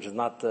Maisa, which is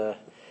not,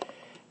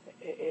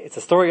 it's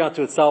a story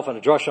unto itself and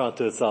a drasha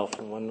unto itself.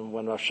 And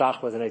when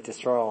Shach was in Eretz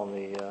Yisrael,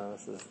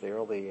 this is the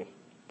early,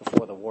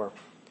 before the war,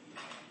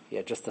 he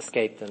had just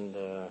escaped in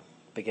the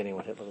beginning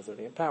when Hitler was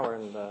already in power,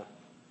 and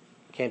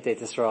came to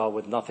Eretz Yisrael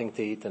with nothing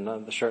to eat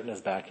and the shirt in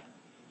his back.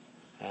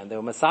 And they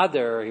were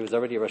Masader, he was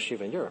already a Rosh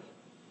Yeshiva in Europe.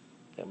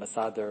 They were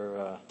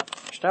Masader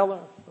Shteller,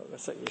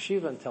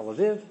 Yeshiva in Tel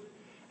Aviv.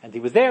 And he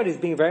was there and he's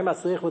being very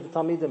matzliach with the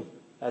Talmidim,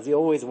 as he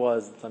always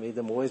was. The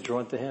Talmidim were always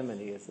drawn to him, and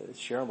his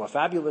shirim were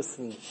fabulous,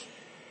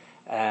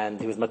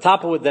 and he was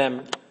matapa with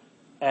them.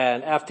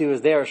 And after he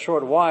was there a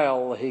short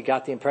while, he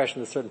got the impression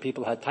that certain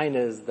people had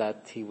tainas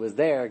that he was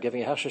there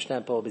giving a Heshesh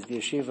temple, because the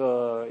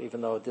yeshiva,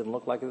 even though it didn't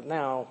look like it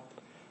now,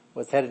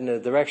 was headed in a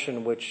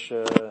direction which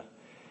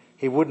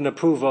he wouldn't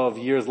approve of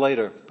years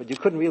later. But you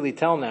couldn't really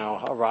tell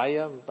now.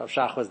 Araya, Rav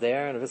Shach was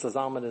there, and Avisa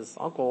Zalman, his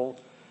uncle,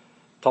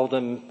 told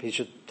him he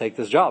should take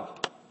this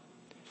job.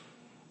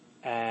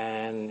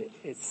 And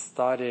it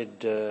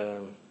started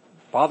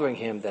bothering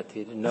him that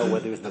he didn't know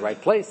whether he was in the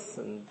right place.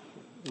 And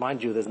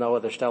mind you, there's no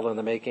other shtetl in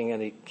the making,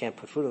 and he can't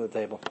put food on the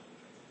table.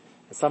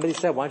 And somebody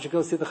said, why don't you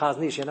go see the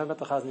Chazon Ish? You never met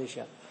the Chazon Ish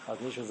yet.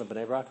 Chazon Ish was in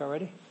Bnei Brak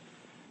already.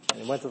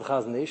 And he went to the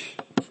Chazon Ish,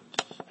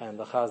 and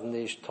the Chazon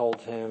Ish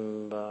told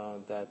him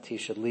that he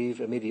should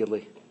leave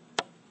immediately.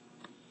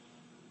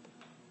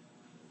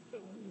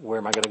 Where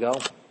am I going to go?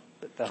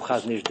 But that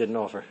Chazon Ish didn't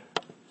offer.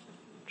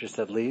 Just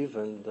said leave,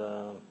 and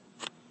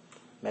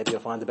maybe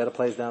you'll find a better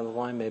place down the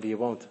line, maybe you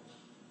won't.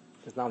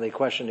 It's not a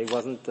question. He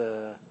wasn't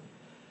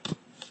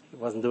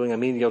doing a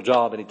menial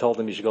job, and he told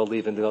him you should go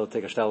leave and go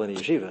take a shtel in a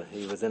yeshiva.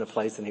 He was in a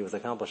place and he was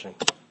accomplishing.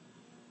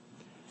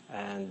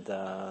 And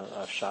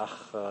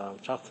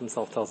Shach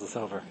himself tells us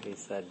over. He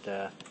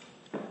said,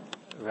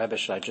 Rebbe,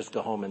 should I just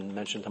go home and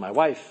mention to my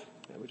wife?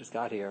 We just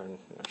got here, and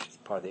she's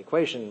part of the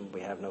equation.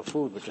 We have no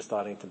food. We're just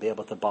starting to be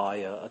able to buy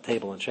a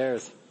table and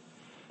chairs.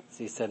 So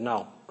he said,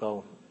 no,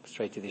 go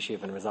straight to the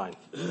yeshiva and resign.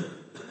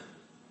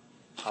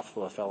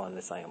 Hafla fell on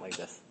this saying like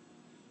this.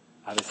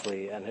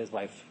 Obviously, and his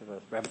wife,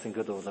 Rebbe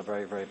Gudel, was a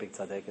very, very big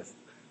tzaddikus.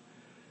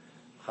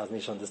 Chazon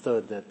Ish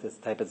understood that this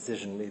type of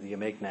decision either you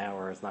make now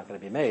or it's not going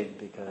to be made,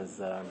 because,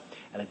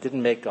 and it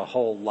didn't make a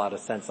whole lot of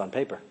sense on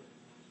paper.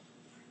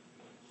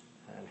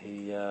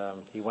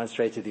 And he went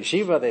straight to the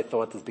yeshiva. They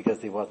thought it was because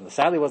the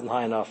salary wasn't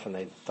high enough, and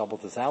they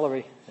doubled the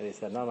salary. And he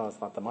said, no,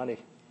 it's not the money.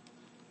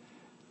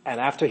 And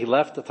after he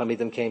left, the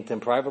Talmidim came to him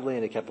privately,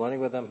 and he kept learning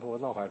with them. There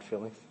was no hard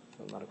feelings.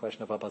 It was not a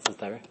question of Abbas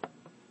Torah.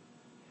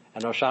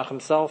 And Roshach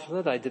himself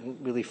said, I didn't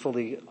really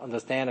fully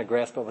understand or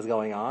grasp what was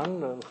going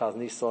on.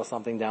 Chazon Ish saw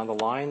something down the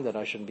line that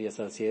I shouldn't be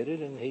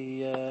associated, and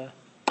he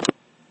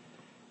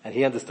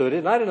understood it,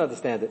 and I didn't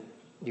understand it.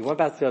 He went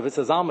back to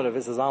Avisa Zalman.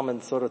 Avisa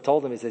Zalman sort of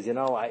told him, he says, you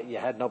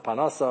had no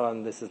panasa,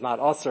 and this is not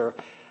usher.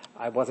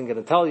 I wasn't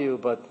going to tell you,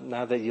 but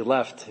now that you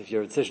left, if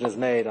your decision is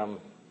made, I'm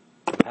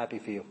happy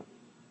for you.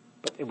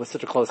 But it was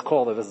such a close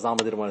call that Avisa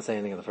Zalman didn't want to say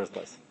anything in the first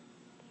place.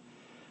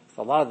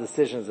 So a lot of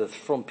decisions is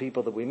from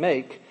people that we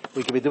make.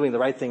 We could be doing the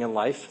right thing in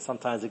life.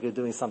 Sometimes we could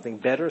be doing something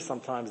better.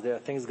 Sometimes there are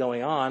things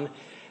going on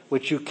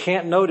which you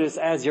can't notice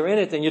as you're in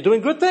it, and you're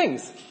doing good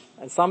things.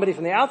 And somebody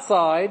from the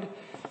outside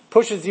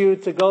pushes you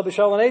to go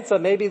b'shol and eitzah.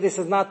 Maybe this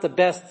is not the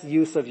best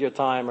use of your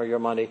time or your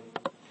money.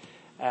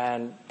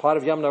 And part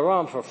of Yom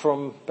Naram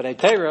from B'nai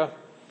Torah,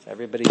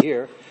 everybody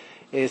here,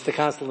 is to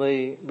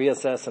constantly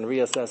reassess and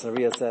reassess and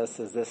reassess.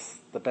 Is this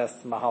the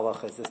best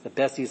mahalach? Is this the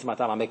best use of my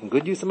time? I'm making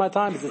good use of my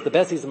time? Is this the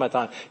best use of my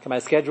time? Can my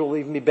schedule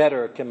even be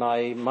better? Can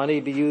my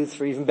money be used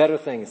for even better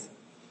things?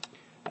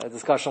 A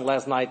discussion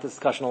last night, the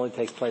discussion only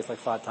takes place like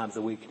 5 times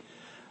a week.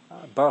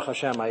 Baruch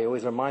Hashem, I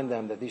always remind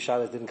them that these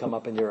shalas didn't come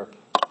up in Europe.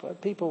 But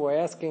people were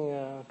asking,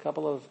 a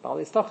couple of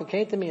Bali Stocha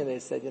came to me and they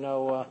said, it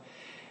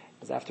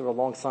was after a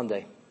long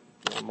Sunday.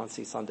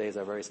 Muncie Sundays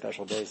are very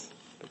special days,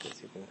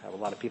 because you can have a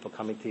lot of people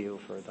coming to you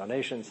for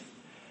donations.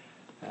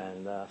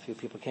 And a few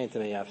people came to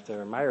me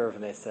after Ma'ariv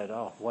and they said,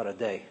 "Oh, what a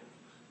day!"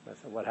 I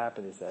said, "What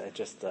happened?" He said, "It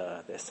just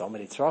there's so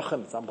many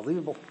tzrachim, it's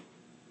unbelievable."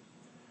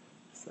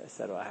 So I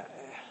said, "Well, I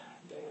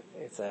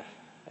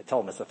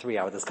told them it's a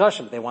 3-hour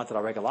discussion, but they wanted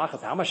our regular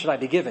lachas. How much should I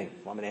be giving?"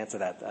 Well, I'm going to answer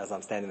that as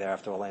I'm standing there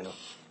after Elenu.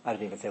 I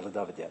didn't even say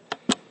L'David yet.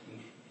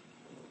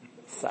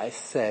 So I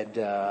said,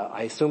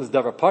 I assume it's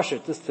Davar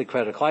Pashut, this is the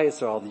credit of Klal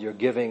Yisrael, that you're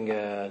giving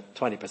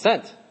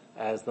 20%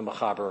 as the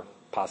Mechaber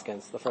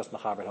Paskins, the first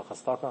Mechaber in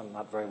Hilchos Taka,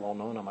 not very well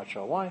known, I'm not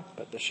sure why,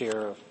 but the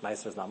share of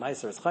Meiser is not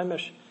Meiser, it's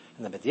Chaimish,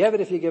 and the B'diavad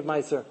if you give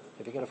Meiser,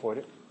 if you can afford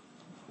it.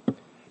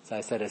 So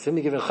I said, I assume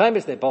you're giving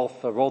Chaimish, they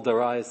both rolled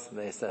their eyes,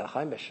 they said,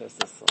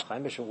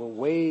 Chaimish, we're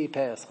way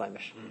past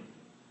Chaimish.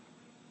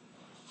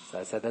 So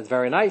I said, that's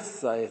very nice.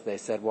 They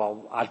said,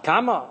 well, Ad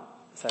Kama.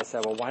 So I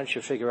said, well, why don't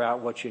you figure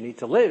out what you need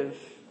to live?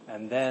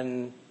 And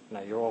then,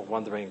 now you're all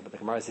wondering, but the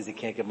Gemara says you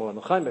can't give more than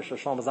the Chaimish. So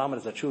Shlomo Zalman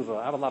is a tshuva.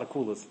 I have a lot of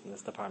kulas in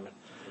this department.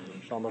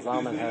 Shlomo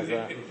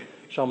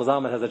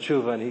Zalman has a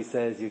tshuva, and he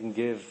says you can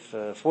give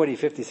 40,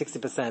 50,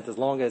 60%, as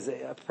long as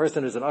a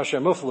person who's an usher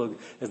muflug,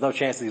 there's no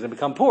chance he's going to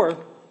become poor.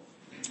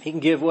 He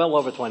can give well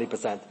over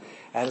 20%.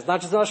 And it's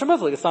not just an usher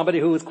muflug, it's somebody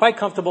who is quite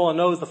comfortable and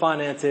knows the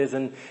finances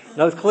and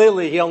knows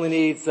clearly he only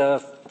needs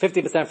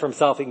 50% for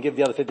himself, he can give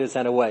the other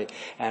 50% away.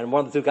 And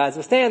one of the two guys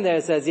will stand there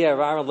and says, yeah,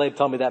 Aaron Leib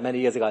told me that many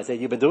years ago. I said,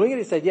 you've been doing it?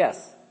 He said,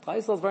 yes. Klal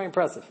Yisrael is very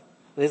impressive.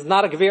 This is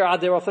not a Gevir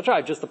Adir off the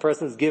tribe, just the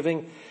person who's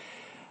giving.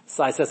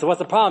 So I said, so what's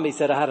the problem? He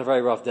said, I had a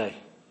very rough day.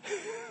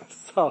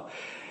 So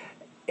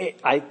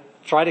I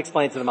tried to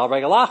explain to them, Al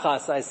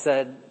Regalachas, I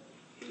said,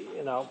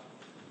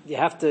 you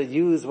have to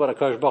use what a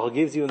Kodesh Baruch Hu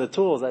gives you in the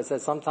tools. I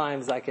said,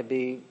 sometimes I could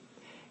be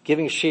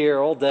giving shir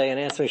all day and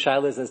answering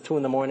shilas, and it's 2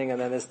 a.m, and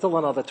then there's still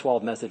another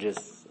 12 messages.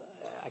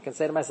 I can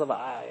say to myself,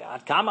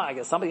 I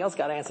guess somebody else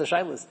got to answer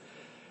shilas.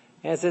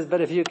 And it says, but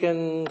if you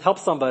can help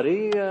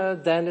somebody,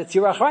 then it's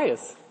your achrayus.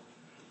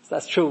 So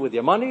that's true with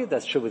your money,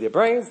 that's true with your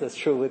brains, that's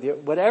true with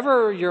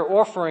whatever you're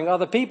offering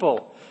other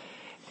people.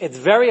 It's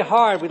very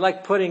hard. We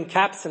like putting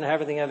caps and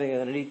everything in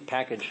a neat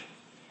package.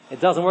 It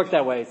doesn't work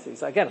that way.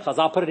 So again,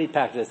 Chazal put a neat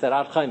package. They said,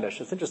 Ad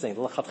Chaimish. It's interesting.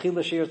 The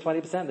L'chatchila shir is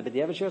 20%, the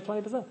B'diavad shir is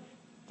 20%.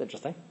 It's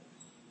interesting.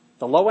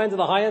 The low end and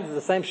the high end is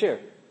the same shir.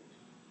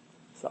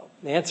 So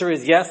the answer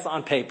is yes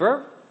on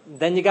paper.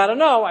 Then you gotta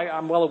know,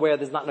 I'm well aware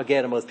there's not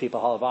nogay to most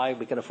people, halavai,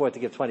 we can afford to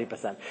give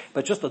 20%.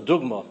 But just a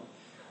dugma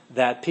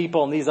that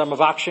people, and these are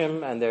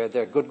mavakshim, and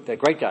they're good, they're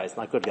great guys,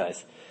 not good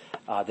guys.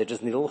 They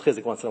just need a little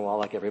chizik once in a while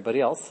like everybody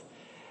else.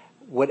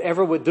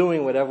 Whatever we're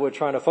doing, whatever we're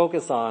trying to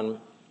focus on,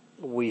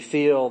 we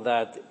feel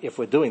that if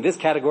we're doing this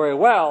category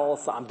well,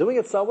 so I'm doing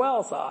it so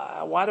well, so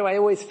why do I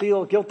always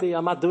feel guilty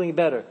I'm not doing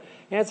better?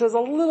 The answer is a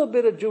little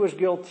bit of Jewish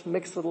guilt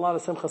mixed with a lot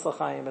of simchas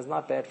l'chaim is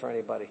not bad for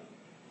anybody.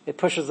 It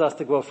pushes us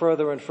to go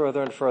further and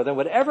further and further. And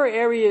whatever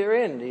area you're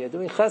in, you're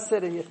doing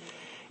chesed, and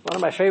one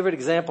of my favorite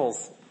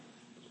examples,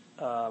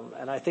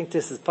 and I think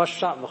this is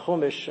Pashat in the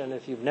Chumash, and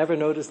if you've never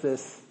noticed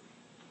this,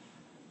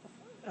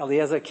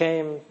 Eliezer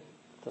came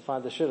to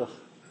find the shidduch.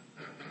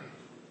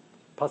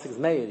 Pasuk is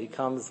made. He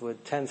comes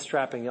with 10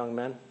 strapping young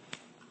men,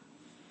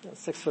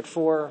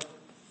 6'4",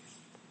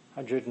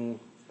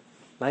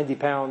 190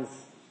 pounds,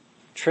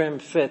 trim,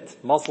 fit,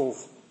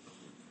 muscles.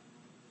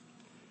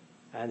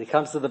 And he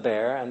comes to the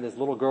bear, and this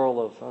little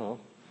girl of, I don't know,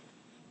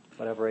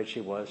 whatever age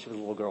she was a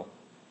little girl.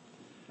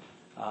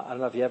 I don't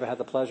know if you ever had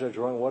the pleasure of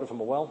drawing water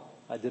from a well.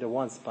 I did it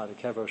once by the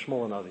kever of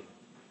Shmuel and Avi. Did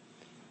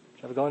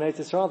you ever go in Eretz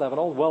Yisrael? They have an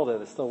old well there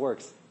that still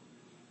works.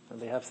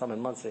 And they have some in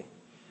Muncie.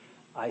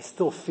 I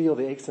still feel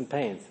the aches and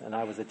pains, and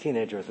I was a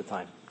teenager at the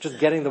time. Just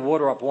getting the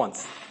water up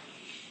once.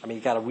 I mean,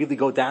 you gotta really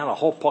go down a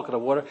whole bucket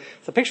of water.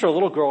 So picture a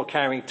little girl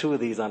carrying 2 of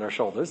these on her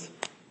shoulders.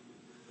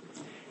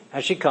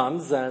 And she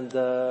comes, and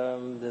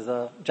there's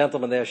a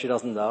gentleman there she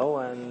doesn't know,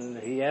 and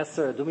he asks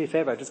her, do me a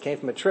favor, I just came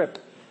from a trip.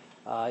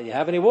 You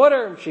have any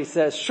water? She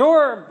says,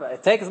 sure,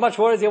 take as much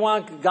water as you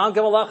want. Gam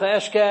Gemalacha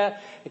Eshke.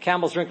 The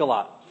camels drink a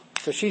lot.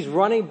 So she's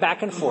running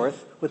back and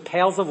forth with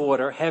pails of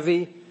water,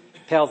 heavy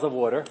pails of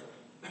water,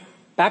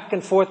 back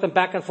and forth and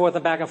back and forth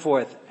and back and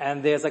forth.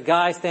 And there's a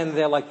guy standing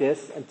there like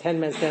this, and 10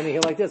 men standing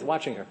here like this,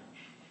 watching her.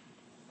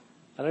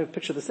 I don't even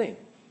picture the scene.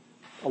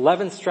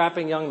 11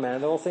 strapping young men,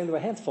 they're all standing with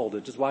their hands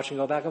folded, just watching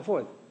go back and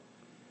forth.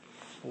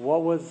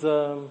 What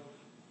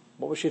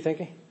was she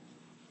thinking?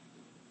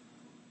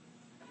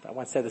 I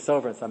once said this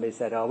over, and somebody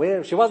said,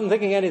 she wasn't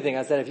thinking anything.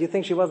 I said, if you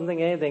think she wasn't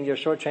thinking anything, you're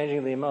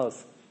shortchanging the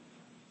emos.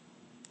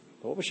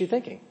 What was she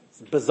thinking?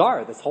 It's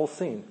bizarre, this whole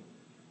scene.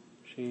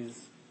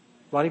 She's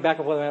running back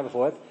and forth and back and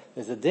forth.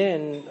 There's a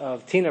din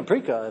of Tina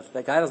Prika. If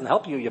that guy doesn't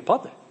help you, you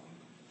put her.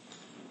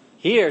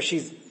 Here,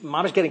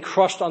 Mama's getting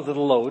crushed under the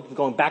load,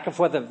 going back and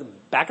forth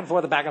and back and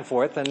forth and back and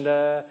forth, and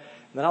they're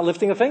not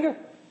lifting a finger.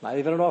 Not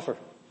even an offer.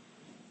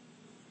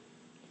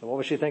 So what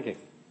was she thinking?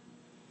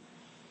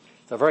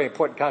 It's a very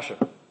important kasha.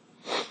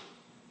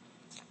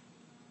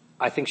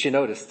 I think she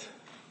noticed,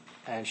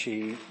 and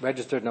she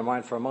registered in her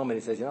mind for a moment.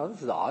 He says,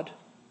 this is odd.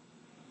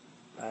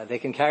 They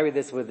can carry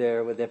this with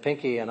their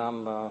pinky, and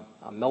I'm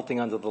melting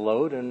under the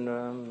load,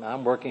 and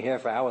I'm working here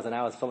for hours and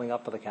hours filling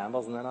up for the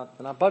camels, and they're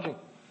not budging.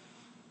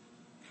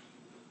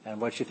 And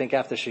what she think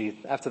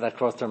after that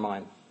crossed her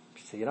mind?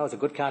 She said, it's a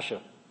good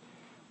kasha.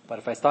 But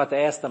if I start to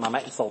ask them, I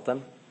might insult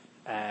them.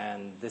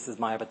 And this is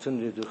my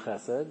opportunity to do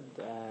chesed.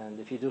 And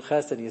if you do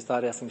chesed and you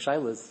start asking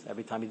shaylas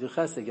every time you do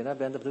chesed, you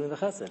never end up doing the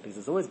chesed. Because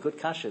there's always good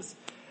kashas.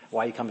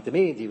 Why are you coming to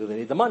me? Do you really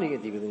need the money?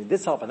 Do you really need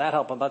this help and that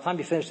help? And by the time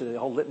you finish the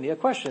whole litany of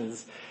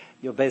questions,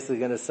 you're basically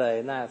going to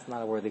say, nah, it's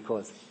not a worthy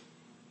cause.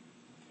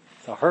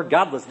 So her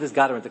godless, this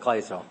got her into Klal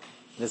Yisrael.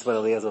 This is what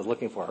Eliezer was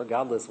looking for. Her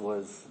godless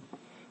was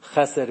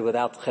chesed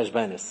without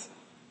cheshbenis.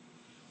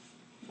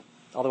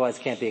 Otherwise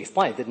it can't be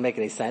explained. It didn't make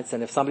any sense.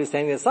 And if somebody's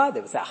standing aside, they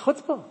would say,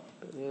 chutzpah.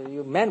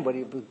 You men, what are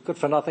you good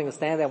for nothing to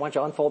stand there? Why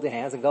don't you unfold your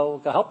hands and go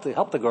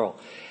help the girl?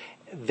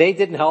 They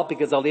didn't help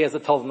because Eliezer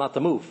told them not to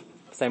move.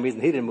 Same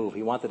reason he didn't move.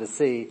 He wanted to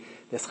see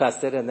this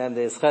chesed, and then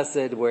there's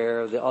chesed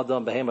where the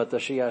Adam Behemoth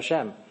Tashia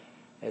Hashem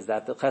is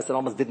that the chesed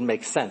almost didn't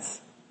make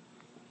sense.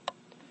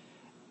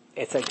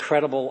 It's a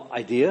credible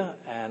idea,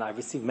 and I've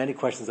received many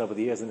questions over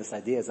the years on this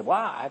idea.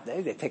 Wow,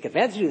 they take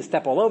advantage of you, they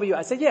step all over you.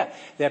 I said, yeah,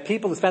 there are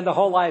people who spend their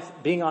whole life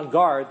being on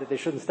guard that they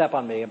shouldn't step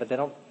on me, but they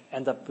don't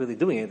end up really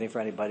doing anything for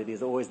anybody because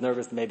they're always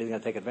nervous that maybe they're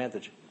going to take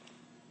advantage.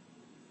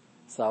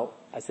 So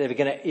I say,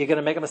 you're going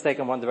to make a mistake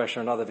in one direction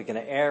or another. If you're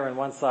going to err on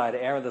one side,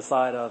 err on the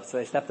side of, so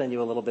they stepped on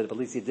you a little bit, but at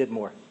least you did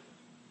more.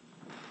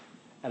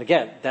 And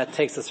again, that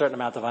takes a certain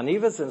amount of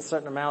anivas and a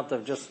certain amount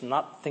of just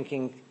not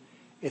thinking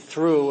it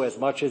through as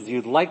much as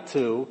you'd like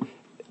to,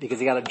 because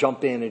you got to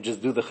jump in and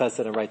just do the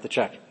chesed and write the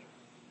check.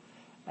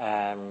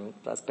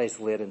 That's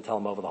basically, I didn't tell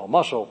him over the whole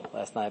mashal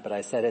last night, but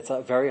I said it's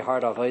a very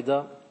hard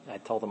avodah. I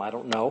told him I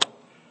don't know,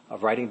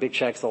 of writing big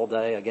checks all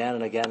day, again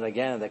and again and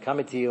again, and they're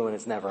coming to you and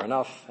it's never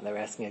enough, and they're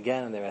asking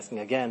again and they're asking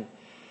again.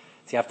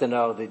 So you have to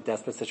know the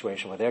desperate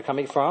situation where they're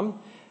coming from.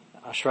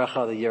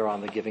 Ashrecha, the year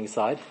on the giving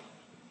side.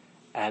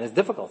 And it's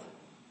difficult.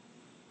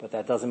 But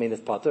that doesn't mean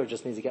it's patur, it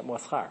just means you get more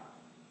schar.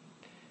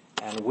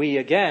 And we,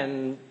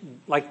 again,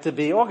 like to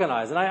be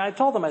organized. And I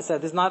told them, I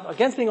said, this is not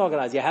against being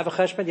organized. You have a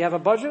cheshbon, you have a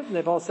budget? And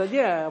they both said,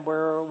 yeah,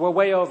 we're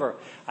way over.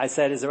 I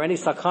said, is there any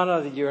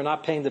sakana that you're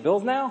not paying the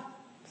bills now?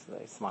 So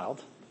they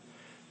smiled,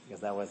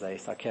 because that was a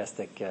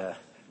sarcastic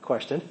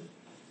question.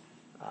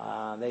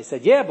 They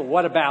said, yeah, but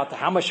what about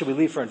how much should we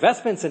leave for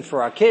investments and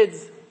for our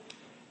kids?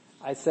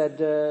 I said,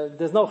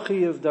 there's no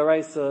chiyuv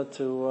daraisa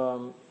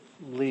to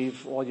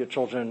leave all your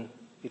children,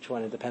 each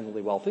one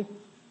independently wealthy,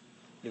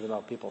 even though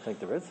people think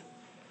there is.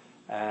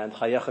 And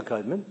chayecha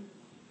kodmin.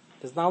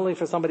 It's not only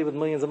for somebody with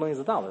millions and millions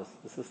of dollars.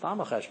 This is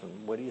Tama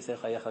Cheshbon. What do you say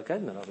chayecha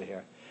kodmin over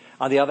here?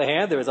 On the other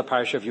hand, there is a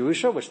parsha of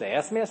Yerusha, which they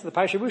asked me. I said the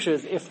parsha of Yerusha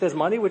is if there's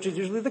money, which is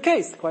usually the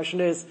case. The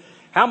question is,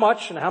 how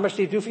much, and how much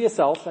do you do for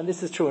yourself? And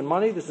this is true in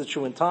money, this is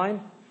true in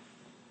time.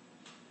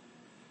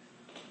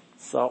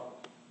 So,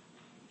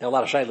 there are a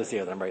lot of shaylas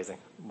here that I'm raising.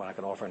 I'm not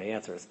going to offer any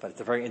answers, but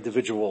it's a very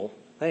individual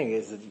thing,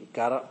 is that you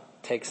gotta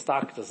take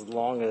stock as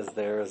long as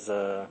there's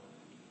an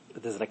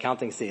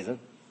accounting season,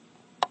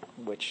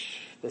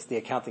 which this is the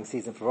accounting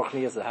season for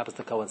Ruchnias. It happens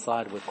to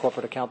coincide with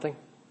corporate accounting.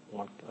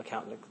 One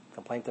accountant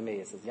complained to me,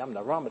 he says, Yam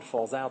Naram, it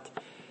falls out.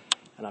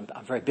 And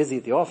I'm very busy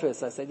at the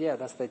office. I said, yeah,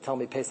 they tell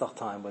me Pesach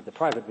time with the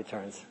private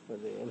returns,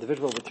 with the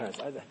individual returns.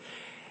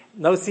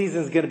 No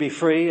season's going to be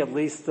free. At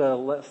least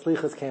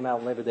Slichas came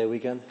out Labor Day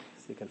weekend,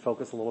 so you can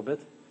focus a little bit.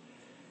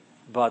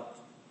 But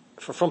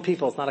from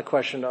people, it's not a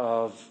question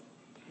of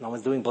no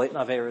one's doing blatant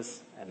averas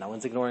and no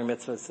one's ignoring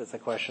mitzvahs. It's a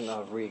question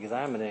of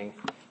re-examining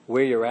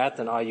where you're at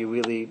and are you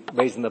really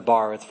raising the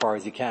bar as far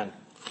as you can.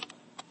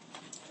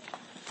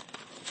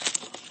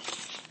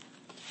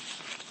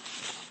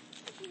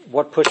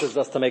 What pushes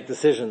us to make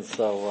decisions?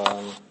 So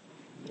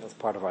that's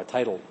part of our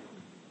title.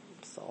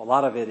 So a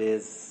lot of it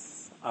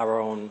is our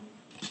own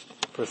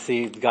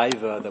perceived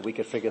gaiva that we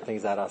could figure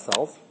things out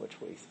ourselves, which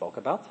we spoke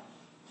about.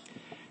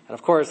 And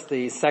of course,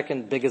 the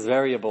second biggest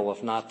variable,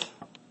 if not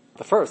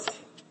the first,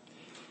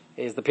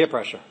 is the peer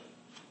pressure.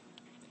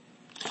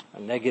 A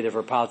negative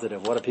or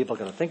positive. What are people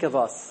going to think of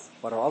us?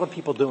 What are other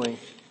people doing?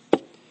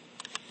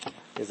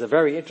 There's a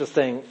very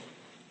interesting,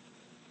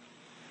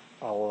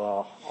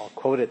 I'll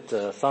quote it,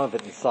 some of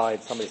it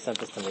inside. Somebody sent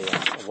this to me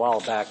a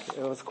while back.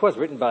 It was, of course,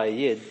 written by a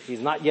Yid.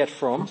 He's not yet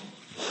from,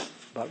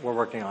 but we're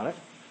working on it.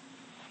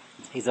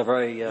 He's a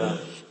very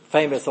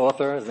famous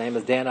author. His name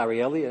is Dan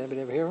Ariely.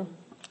 Anybody ever hear him?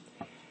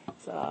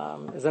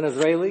 He's an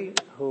Israeli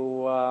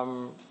who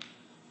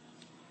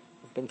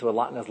has been through a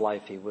lot in his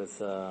life. He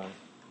was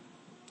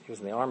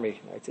in the army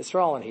at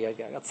Israel, and he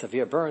got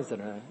severe burns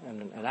in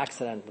an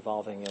accident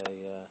involving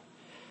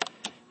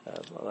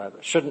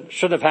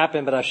shouldn't have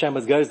happened, but Hashem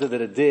was gozer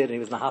that it did. And he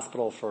was in the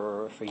hospital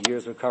for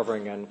years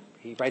recovering, and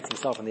he writes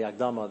himself in the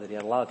Akdama that he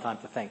had a lot of time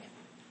to think.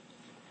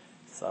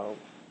 So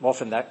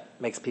often that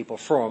makes people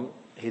from.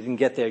 He didn't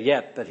get there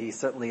yet, but he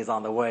certainly is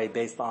on the way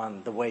based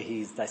on the way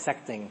he's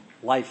dissecting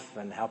life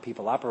and how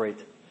people operate.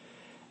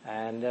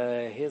 And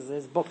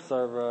his books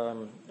are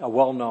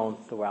well known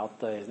throughout.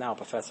 He's now a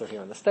professor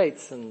here in the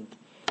States, and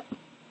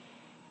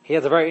he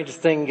has a very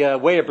interesting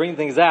way of bringing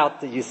things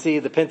out. That you see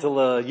the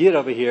Pintel Yid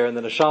over here and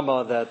the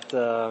neshama that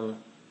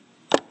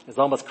is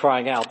almost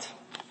crying out.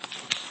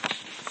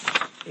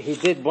 He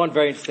did one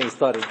very interesting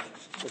study.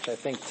 which I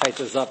think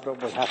tightens up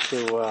what we have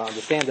to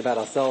understand about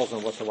ourselves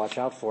and what to watch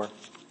out for.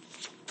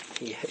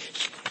 He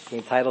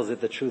entitles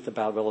it "The Truth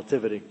About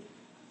Relativity."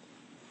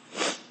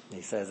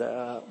 He says,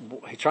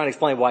 he's trying to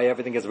explain why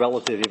everything is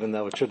relative even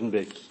though it shouldn't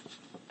be.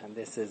 And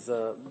this is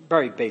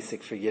very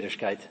basic for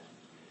Yiddishkeit,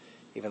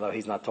 even though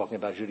he's not talking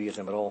about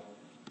Judaism at all.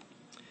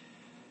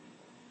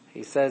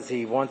 He says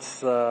he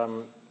once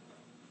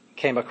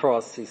came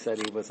across, he said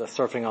he was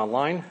surfing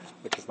online,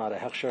 which is not a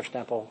Hechsher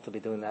stempel to be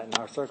doing that in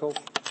our circles.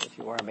 If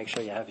you are, make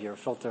sure you have your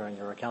filter and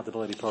your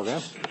accountability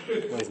program.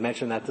 Always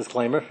mention that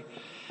disclaimer.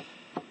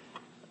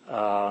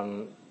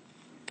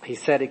 He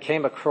said he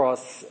came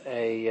across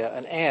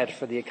an ad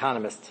for The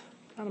Economist.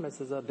 Economist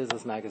is a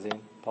business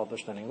magazine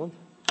published in England.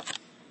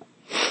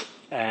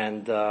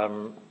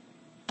 And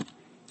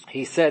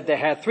he said they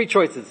had three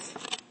choices.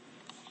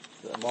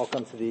 So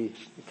welcome to the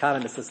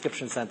Economist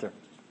Subscription Center.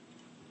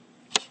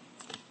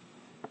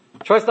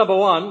 Choice number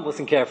one,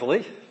 listen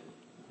carefully,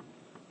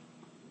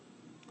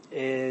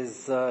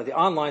 is the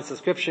online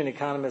subscription,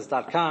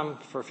 economist.com,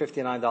 for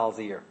 $59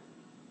 a year.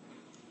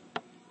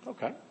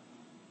 Okay.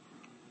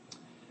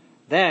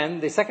 Then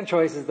the second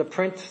choice is the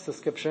print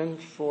subscription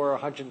for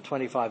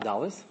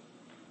 $125.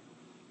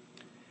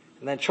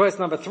 And then choice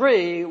number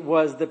three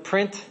was the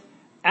print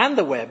and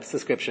the web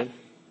subscription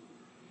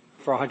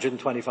for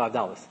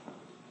 $125.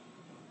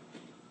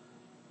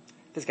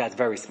 This guy's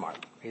very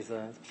smart. He's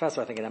a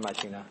professor, I think, at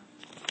MIT now.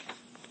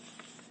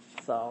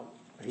 So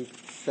he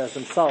says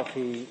himself,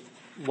 he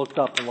looked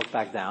up and looked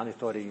back down. He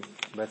thought he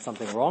read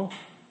something wrong.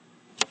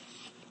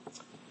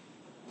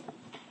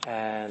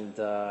 And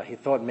he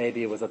thought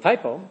maybe it was a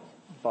typo.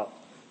 But,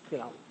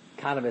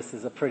 Economist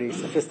is a pretty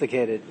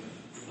sophisticated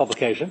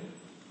publication.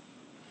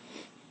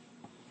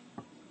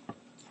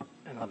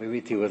 And I'll be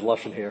read to you with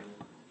Lashon here.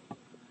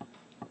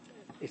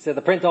 He said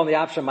the print-only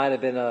option might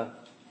have been a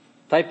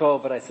typo,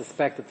 but I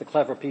suspect that the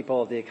clever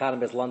people of the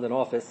Economist London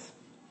office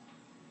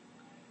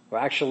were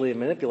actually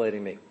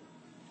manipulating me.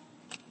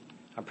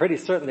 I'm pretty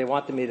certain they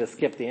wanted me to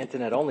skip the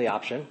internet-only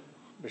option,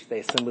 which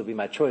they assumed would be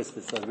my choice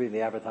instead of reading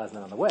the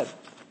advertisement on the web,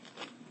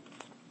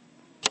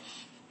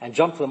 and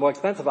jump to the more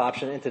expensive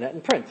option, internet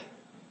and print.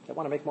 They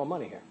want to make more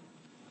money here.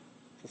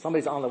 So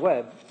somebody's on the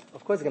web,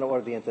 of course they're going to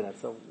order the internet.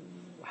 So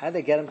how do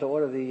they get them to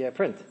order the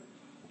print?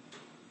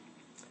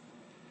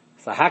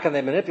 So how can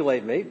they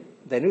manipulate me?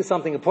 They knew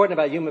something important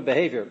about human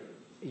behavior.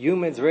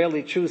 Humans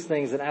rarely choose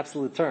things in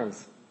absolute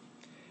terms.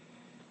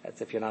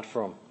 That's if you're not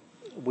frum.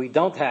 We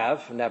don't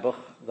have, Nebuch,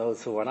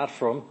 those who are not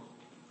frum,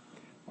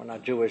 or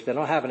not Jewish, they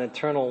don't have an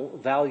internal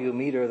value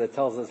meter that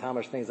tells us how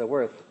much things are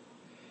worth.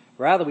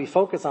 Rather, we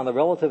focus on the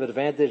relative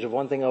advantage of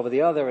one thing over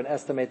the other and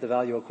estimate the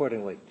value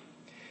accordingly.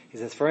 He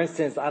says, for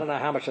instance, I don't know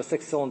how much a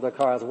 6-cylinder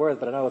car is worth,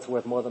 but I know it's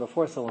worth more than a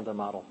 4-cylinder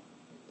model.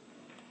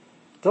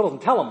 It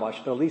doesn't tell him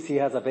much, but at least he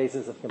has a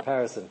basis of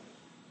comparison.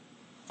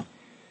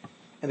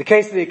 In the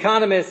case of The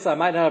Economist, I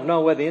might not have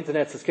known whether the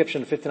internet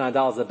subscription of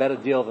 $59 is a better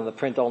deal than the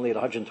print only at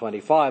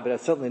 $125, but I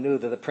certainly knew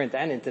that the print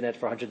and internet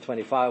for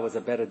 $125 was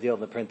a better deal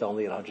than the print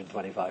only at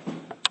 $125.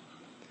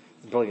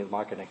 Brilliant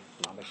marketing.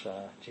 Amish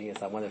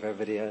genius. I wonder if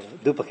everybody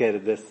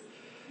duplicated this.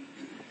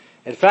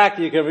 In fact,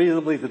 you can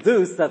reasonably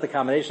deduce that the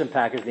combination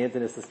package, the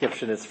internet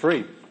subscription, is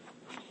free.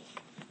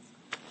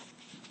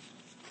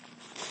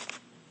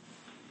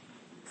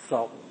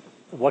 So,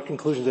 what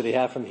conclusion did he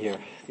have from here?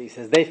 He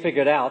says they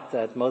figured out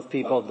that most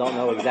people don't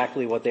know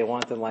exactly what they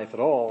want in life at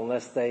all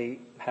unless they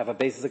have a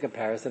basis of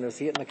comparison or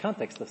see it in the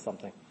context of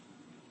something.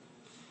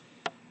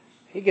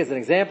 He gives an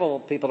example.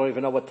 People don't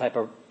even know what type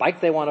of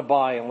bike they want to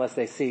buy unless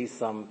they see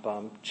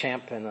some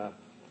champ in a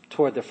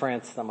Tour de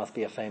France. That must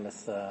be a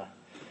famous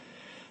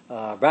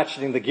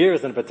ratcheting the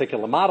gears in a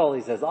particular model.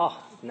 He says,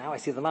 now I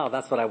see the model.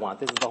 That's what I want.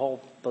 This is the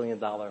whole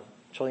trillion-dollar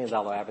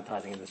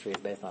advertising industry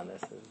is based on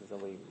this. So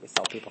we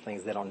sell people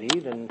things they don't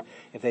need, and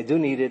if they do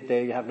need it,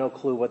 they have no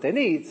clue what they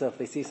need. So if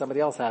they see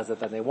somebody else has it,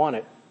 then they want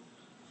it.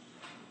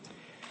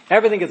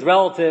 Everything is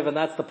relative, and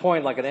that's the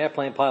point. Like an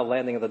airplane pilot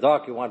landing in the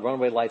dark, you want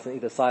runway lights on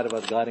either side of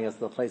us guiding us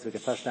to the place we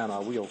can touch down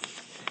our wheels.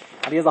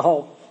 And he has a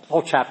whole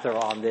chapter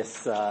on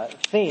this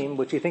theme,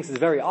 which he thinks is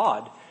very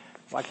odd.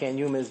 Why can't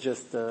humans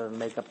just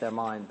make up their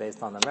mind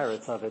based on the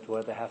merits of it,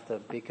 where they have to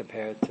be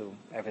compared to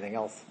everything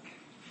else?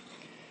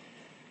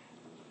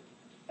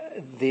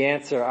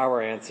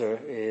 Our answer,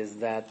 is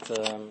that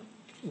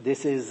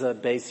this is a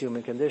base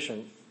human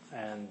condition,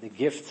 and the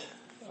gift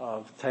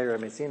of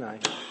Torah Sinai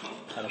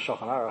and a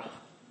Shulchan Aruch,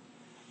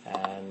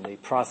 and the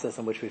process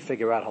in which we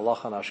figure out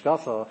halacha and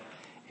hashkafa,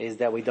 is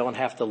that we don't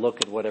have to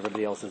look at what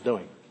everybody else is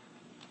doing.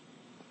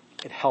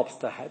 It helps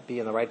to be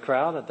in the right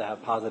crowd and to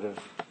have positive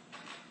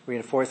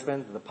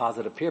reinforcement and the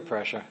positive peer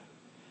pressure.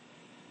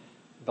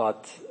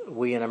 But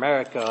we in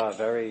America are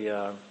very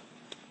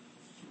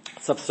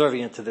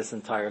subservient to this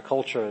entire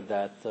culture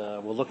that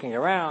we're looking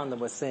around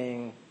and we're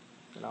saying,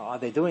 are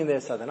they doing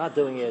this? Are they not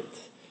doing it?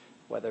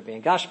 Whether it be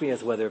in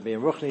Gashmias, whether it be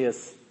in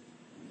Ruchnias,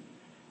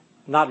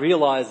 not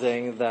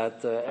realizing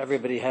that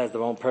everybody has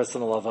their own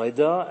personal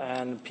avodah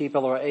and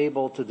people are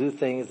able to do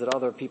things that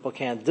other people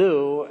can't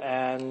do,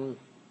 and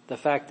the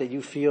fact that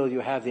you feel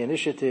you have the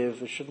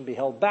initiative shouldn't be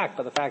held back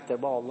by the fact that,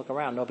 well, look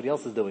around, nobody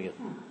else is doing it.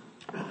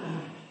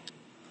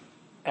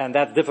 And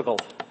that's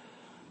difficult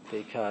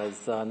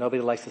because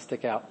nobody likes to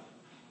stick out.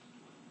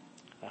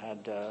 I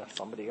had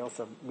somebody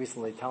else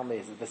recently tell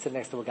me, they're sitting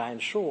next to a guy in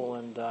shul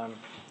and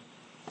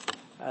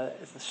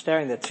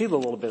staring at tefillah a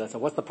little bit. I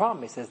said, what's the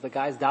problem? He says, the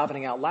guy's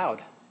davening out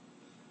loud.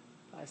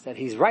 I said,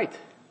 he's right.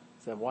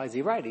 I said, why is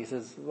he right? He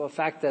says, well, the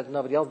fact that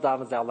nobody else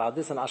davens out loud,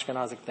 this is an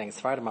Ashkenazic thing.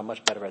 Sephardim are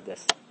much better at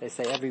this. They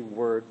say every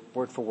word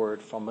for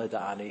word, from mid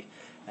to ani,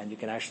 and you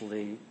can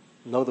actually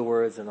know the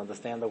words and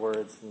understand the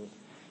words. And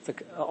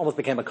it almost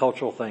became a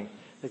cultural thing.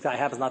 This guy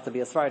happens not to be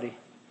a Sephardi,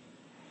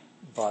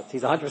 but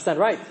he's 100%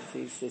 right.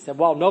 He said,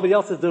 well, nobody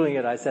else is doing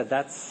it. I said,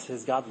 that's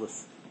his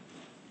godless.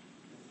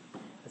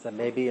 I said,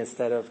 maybe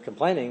instead of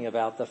complaining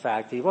about the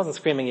fact, he wasn't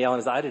screaming,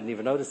 yelling, I didn't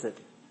even notice it.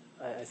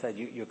 I said,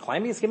 you're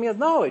claiming he's giving us?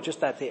 No, it's just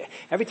that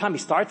every time he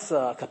starts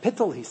a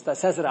kapitel, he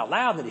says it out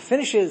loud, and he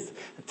finishes,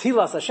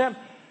 Tilas Hashem.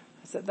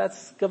 I said,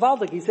 that's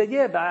Gavaldik. He said,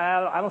 yeah, but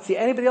I don't see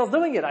anybody else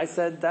doing it. I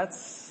said,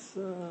 that's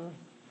a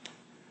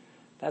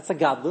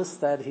godless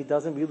that he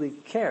doesn't really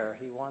care.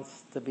 He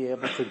wants to be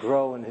able to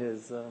grow in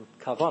his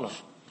kavanah.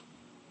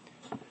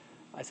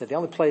 I said, the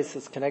only place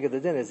it's connected to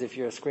din is if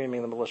you're screaming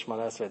in the middle of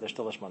Shemona Esrei, there's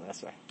still a Shemona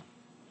Esrei.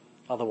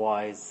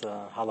 Otherwise,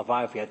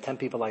 halavai, if we had 10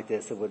 people like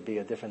this, it would be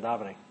a different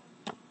davening.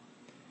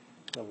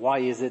 Now, why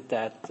is it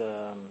that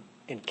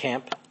in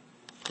camp,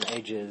 from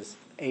ages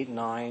 8,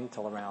 9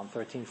 till around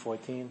 13,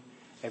 14,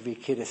 every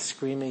kid is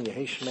screaming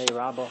Yehi Shmei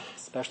Rabbah,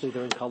 especially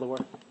during color war?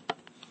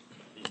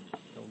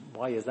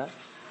 Why is that?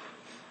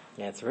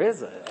 The answer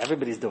is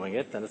everybody's doing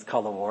it, and it's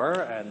color war,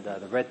 and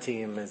the red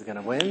team is going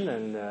to win,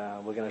 and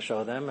we're going to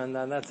show them, and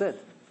then that's it.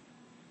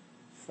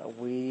 So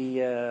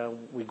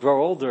we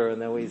grow older,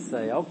 and then we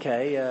say,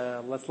 okay,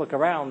 let's look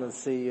around and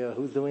see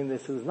who's doing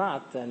this, who's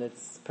not, and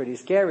it's pretty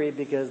scary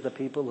because the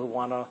people who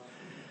want to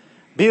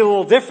be a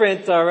little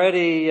different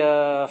already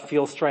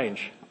feel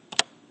strange.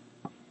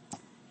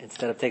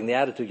 Instead of taking the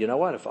attitude, you know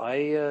what, if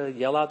I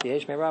yell out the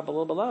Yehi Shmei Rabbah a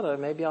little bit louder,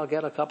 maybe I'll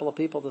get a couple of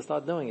people to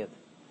start doing it,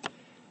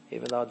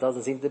 even though it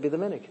doesn't seem to be the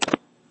minhag.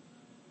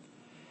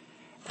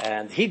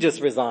 And he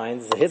just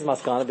resigns. His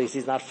maskana, because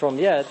he's not from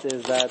yet,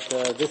 is that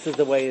this is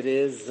the way it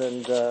is,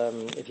 and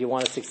if you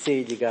want to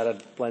succeed, you got to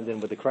blend in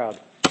with the crowd.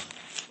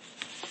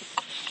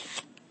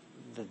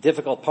 The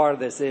difficult part of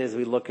this is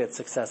we look at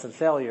success and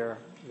failure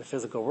in the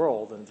physical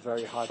world, and it's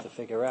very hard to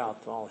figure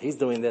out, well, he's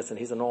doing this and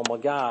he's a normal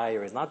guy,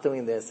 or he's not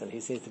doing this and he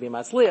seems to be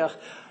matzliach.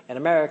 In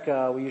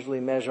America, we usually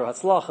measure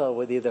hatzlacha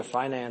with either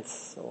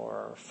finance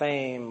or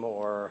fame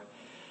or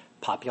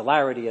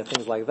popularity and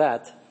things like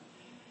that.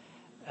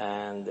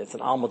 And it's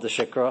an Alma de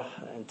Shikra,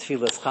 and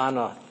Tfilas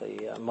Chana,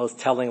 the most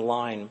telling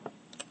line,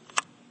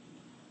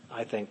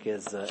 I think,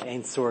 is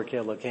Ein Sur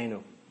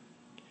Ke'Elokeinu.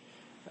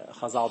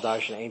 Chazal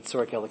Darshan, Ein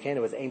Sur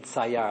Ke'Elokeinu is Ein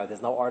Tzayar.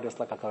 There's no artist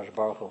like HaKadosh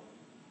Baruch Hu.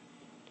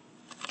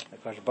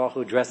 HaKadosh Baruch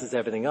Hu dresses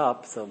everything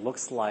up, so it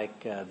looks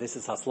like this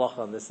is Haslacha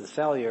and this is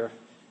failure,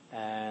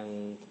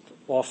 and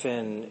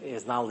often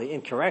is not only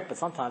incorrect, but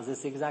sometimes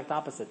it's the exact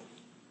opposite.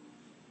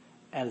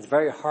 And it's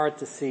very hard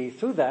to see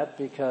through that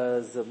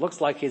because it looks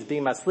like he's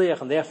being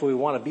matzliach and therefore we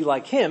want to be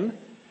like him.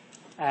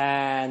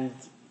 And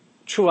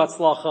true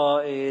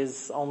hatzlacha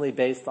is only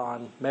based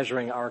on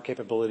measuring our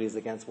capabilities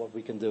against what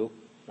we can do,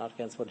 not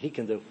against what he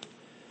can do.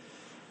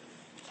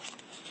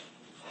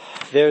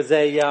 There's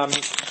a,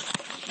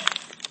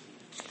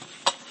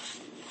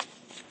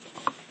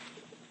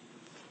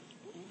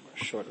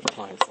 short of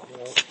time, so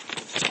we'll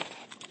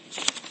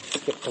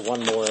skip to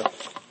one more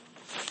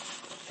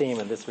theme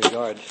in this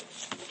regard.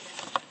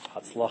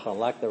 Hatzlacha and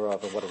lack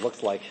thereof, and what it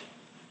looks like.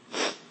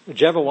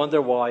 Did you ever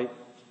wonder why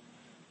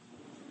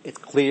it's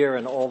clear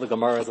in all the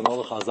Gemaras and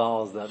all the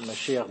Chazals that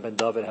Mashiach ben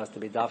David has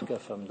to be dafka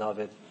from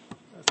David?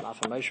 It's not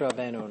from Moshe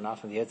Rabbeinu, not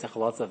from the Yitzchak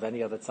Chalotz of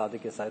any other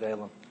tzaddik Yisrael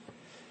Elam.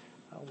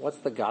 What's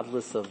the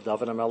godless of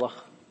David HaMelech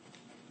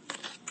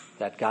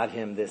that got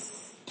him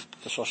this,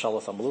 the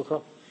Shoshalos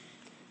HaMelucha,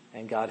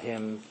 and got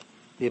him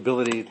the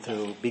ability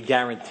to be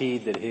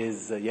guaranteed that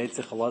his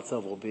Yitzchak Chalotz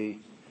will be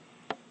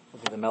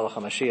the Melech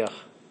HaMashiach?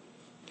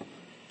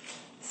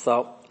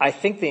 So I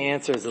think the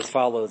answer is as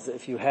follows.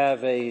 If you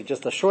have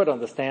just a short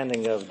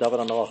understanding of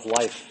David HaMelech's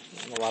life,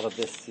 and a lot of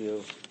this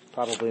you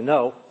probably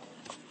know,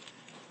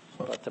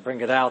 but to bring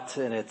it out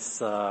in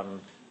its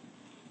almost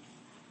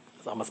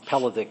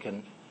pelodic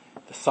and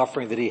the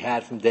suffering that he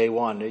had from day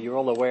one. You're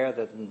all aware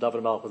that when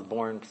David HaMelech was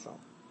born, so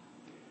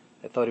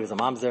they thought he was a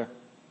mamzer,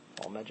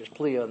 all Medrash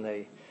Pliya, and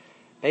they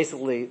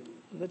basically,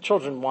 the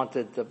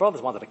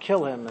brothers wanted to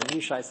kill him, and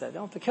Yishai said,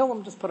 don't have to kill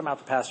him, just put him out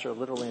to pasture,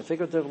 literally and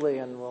figuratively,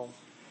 and we'll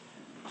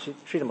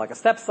treat him like a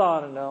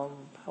stepson, and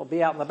he'll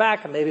be out in the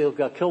back, and maybe he'll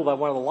get killed by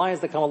one of the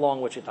lions that come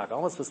along, which Yitzchak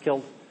almost was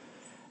killed.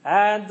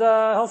 And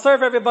he'll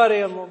serve everybody,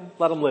 and we'll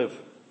let him live.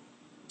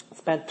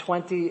 Spent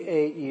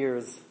 28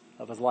 years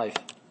of his life.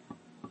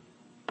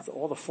 So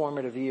all the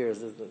formative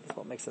years is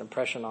what makes an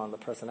impression on the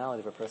personality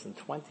of a person.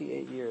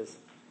 28 years.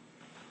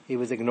 He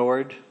was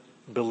ignored,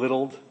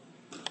 belittled,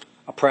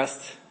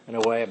 oppressed, in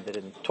a way. They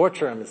didn't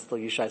torture him, it's still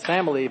Yishai's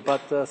family,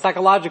 but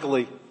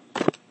psychologically,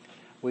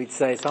 we'd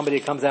say somebody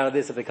who comes out of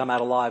this, if they come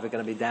out alive, are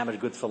going to be damaged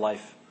goods for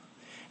life.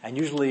 And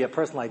usually a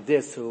person like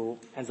this who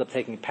ends up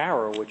taking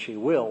power, which he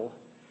will,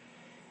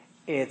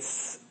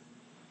 it's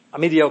a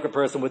mediocre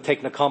person would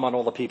take nakam on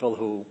all the people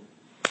who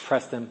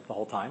pressed him the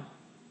whole time,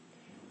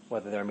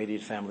 whether they're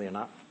immediate family or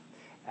not.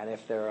 And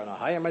if they're in a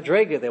higher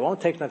madrega, they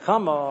won't take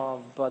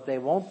nakama, but they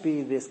won't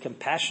be this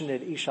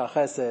compassionate Isha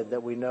Chesed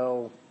that we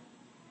know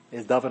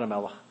is David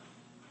HaMelech.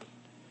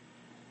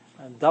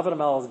 And David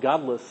HaMelech is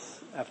godless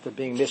after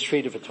being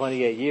mistreated for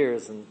 28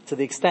 years, and to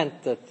the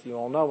extent that you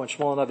all know when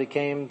Shmuel Navi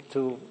came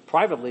to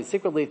privately,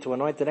 secretly, to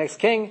anoint the next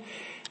king,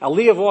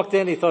 Eliyav walked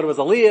in, he thought it was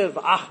Eliyav,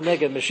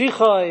 neged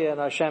Meshichai, and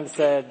Hashem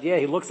said, yeah,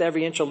 he looks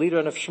every inch a leader,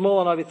 and if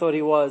Shmuel Navi thought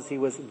he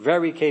was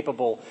very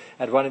capable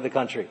at running the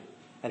country.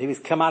 And he was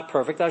kamat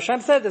perfect. Hashem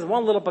said there's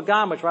one little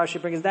pagam which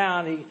Rashi brings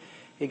down.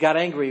 He got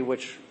angry,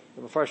 which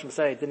the Mepharshim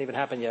say it didn't even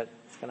happen yet.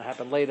 It's going to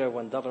happen later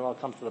when David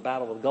comes to the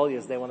battle with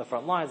Goliath. They were on the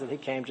front lines, and he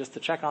came just to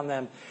check on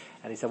them.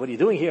 And he said, "What are you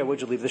doing here?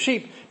 Where'd you leave the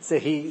sheep?" So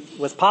he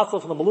was possible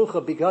for the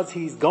Malucha because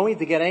he's going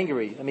to get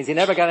angry. That means he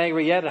never got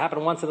angry yet. It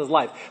happened once in his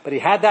life, but he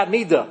had that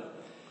midah,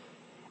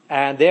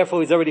 and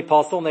therefore he's already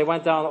possible. And they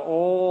went down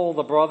all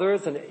the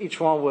brothers, and each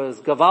one was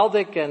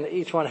gavaldik, and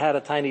each one had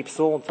a tiny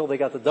psul until they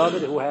got to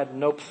David, who had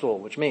no psul,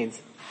 which means.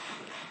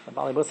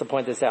 Bali Musa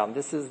point this out, and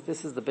this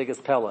is the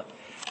biggest pella.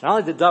 Not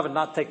only did David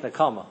not take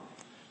Nakama,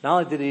 not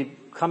only did he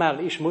come out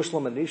in Ish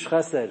Muslim and Ish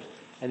Chesed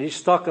and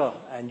Ish Staka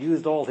and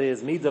used all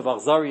his midah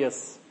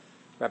Achzarius,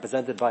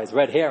 represented by his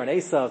red hair and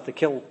Esav, to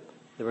kill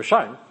the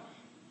Rishon,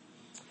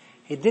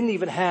 he didn't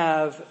even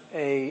have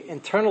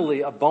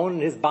internally a bone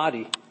in his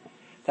body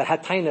that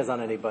had tainas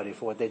on anybody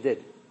for what they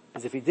did.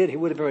 Because if he did, he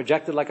would have been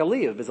rejected like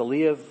Eliyav, because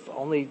Eliyav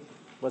only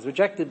was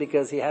rejected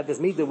because he had this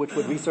midah which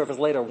would resurface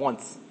later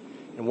once.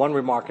 In one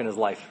remark in his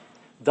life.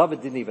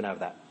 David didn't even have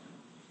that.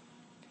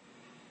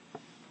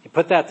 He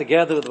put that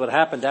together with what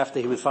happened after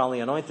he was finally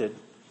anointed.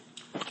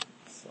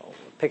 So,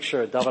 a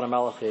picture of David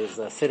HaMelech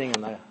is sitting in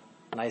the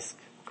nice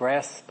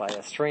grass by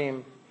a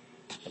stream,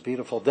 a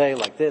beautiful day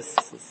like this,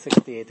 it's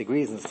 68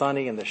 degrees and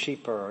sunny, and the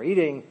sheep are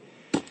eating,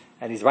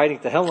 and he's writing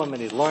to Hillam,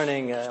 and he's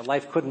learning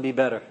life couldn't be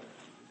better.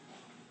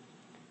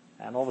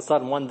 And all of a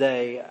sudden, one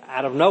day,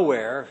 out of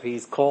nowhere,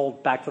 he's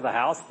called back to the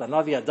house. The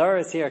Navi Adar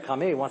is here,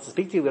 come here, he wants to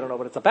speak to you, we don't know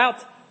what it's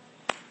about.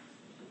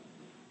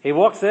 He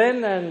walks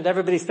in, and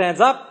everybody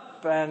stands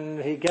up, and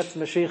he gets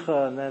Mashiach,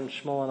 and then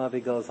Shmuel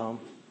Navi goes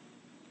home.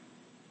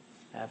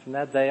 And from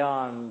that day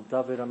on,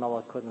 David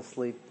HaMelech couldn't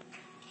sleep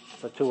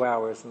for 2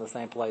 hours in the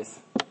same place.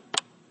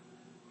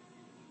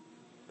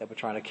 They were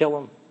trying to kill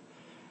him.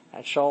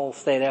 And Shaul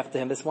stayed after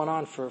him. This went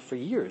on for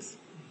years.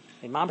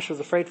 Mamish was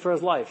afraid for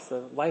his life.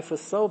 So life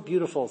was so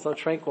beautiful, so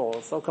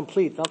tranquil, so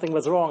complete. Nothing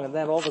was wrong. And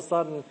then all of a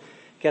sudden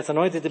gets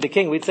anointed to be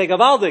king. We'd say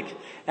Gavaldik.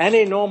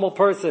 Any normal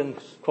person,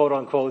 quote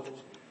unquote,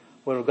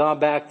 would have gone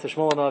back to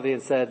Shmuel Navi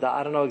and said,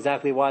 I don't know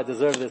exactly why I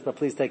deserve this, but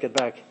please take it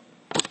back.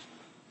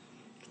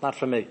 It's not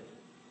for me.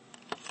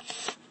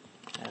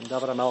 And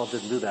David HaMelech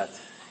didn't do that.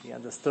 He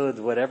understood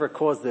whatever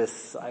caused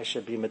this, I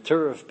should be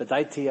maturif,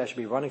 bedaiti, I should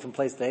be running from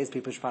place to place.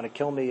 People are trying to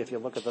kill me. If you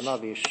look at the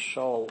Navi,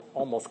 Shaul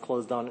almost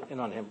closed in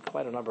on him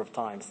quite a number of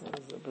times.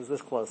 It was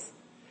this close.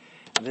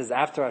 And this is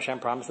after Hashem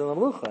promised him the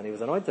Melucha, and he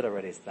was anointed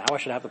already. So now I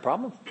should have the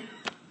problem.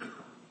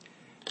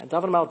 And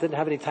David HaMelech didn't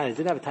have any tinies.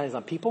 Didn't have tinies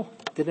on people.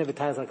 Didn't have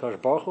tinies on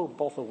Kodesh Baruch Hu,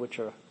 both of which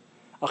are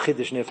a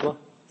chiddush nifla,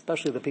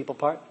 especially the people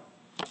part.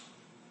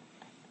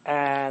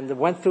 And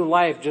went through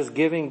life just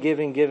giving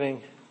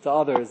to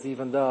others,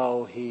 even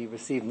though he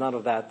received none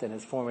of that in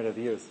his formative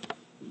years.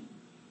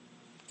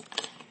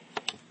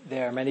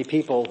 There are many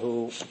people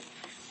who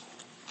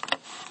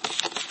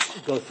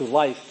go through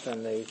life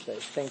and they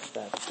think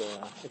that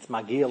it's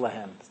magia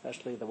lahem,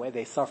 especially the way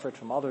they suffered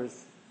from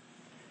others.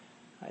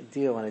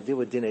 When I deal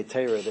with Dinei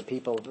Torah, the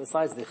people,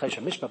 besides the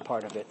Chesed Mishpah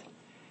part of it,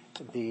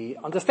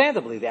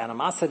 understandably, the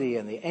animosity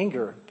and the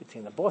anger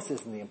between the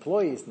bosses and the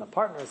employees and the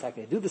partners, how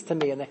can they do this to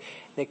me? And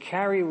they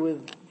carry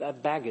with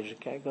that baggage,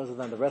 it goes with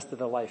them the rest of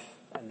their life.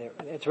 And their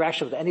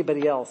interaction with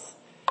anybody else.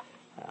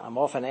 I'm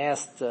often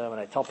asked, when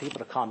I tell people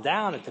to calm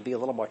down and to be a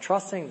little more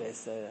trusting, they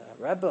say,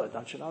 Rebbe,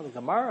 don't you know the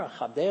Gemara?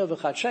 Chabdeo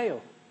v'chadsheo.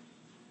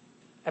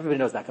 Everybody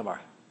knows that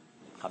Gemara.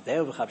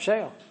 Chabdeo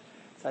v'chadsheo.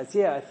 So I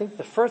say, yeah, I think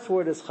the first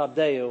word is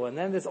chabdeo, and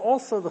then there's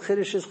also the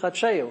chiddush is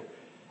chadsheo.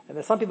 And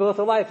there's some people go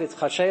through life, it's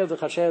chadsheo,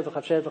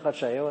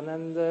 v'chadsheo, and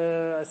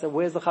then I said,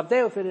 where's the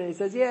chabdeo fit? And he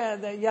says,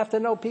 yeah, you have to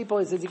know people.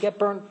 He says, you get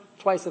burnt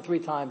twice or 3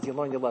 times, you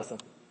learn your lesson.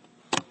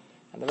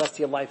 And the rest of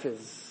your life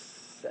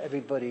is,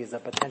 everybody is a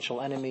potential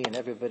enemy and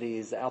everybody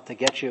is out to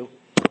get you.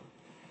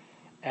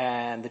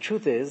 And the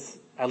truth is,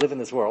 I live in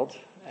this world,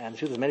 and the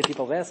truth is many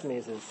people have asked me,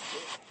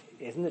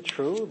 isn't it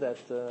true that,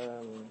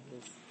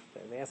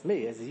 they ask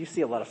me, you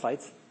see a lot of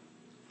fights,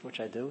 which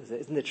I do,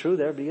 isn't it true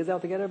that everybody is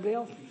out to get everybody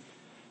else?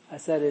 I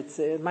said,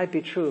 it might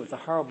be true, it's a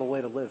horrible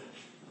way to live.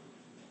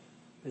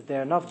 Is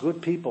there enough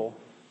good people?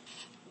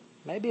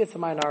 Maybe it's a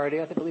minority,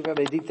 I believe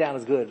everybody deep down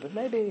is good,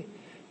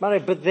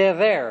 but but they're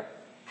there.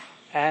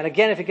 And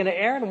again, if you're going to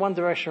err in one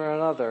direction or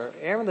another,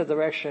 err in the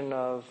direction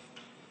of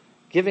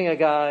giving a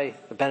guy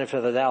the benefit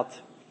of the doubt,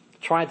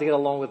 trying to get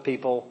along with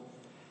people.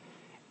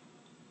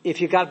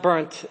 If you got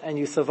burnt and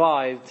you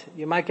survived,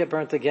 you might get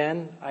burnt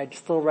again. I'd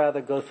still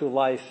rather go through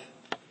life.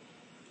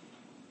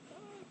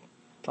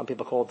 Some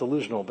people call it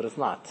delusional, but it's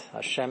not.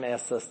 Hashem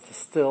asks us to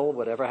still,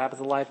 whatever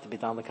happens in life, to be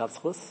down the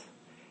katzchus,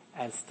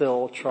 and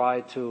still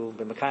try to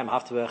be mekayim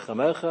haftarah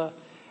chamecha,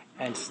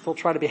 and still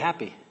try to be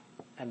happy.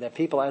 And that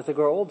people, as they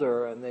grow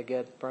older, and they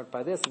get burnt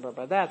by this and burnt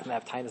by that, and they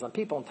have tightness on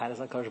people and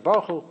tightness on Kodesh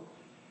Baruch Hu,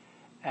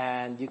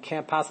 and you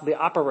can't possibly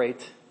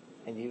operate,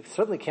 and you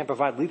certainly can't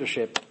provide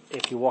leadership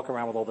if you walk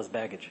around with all this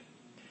baggage.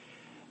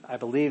 I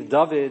believe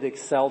David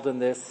excelled in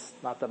this.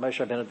 Not that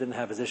Moshe Rabbeinu didn't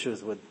have his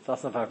issues with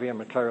Tasnaf Avriam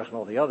and Korach and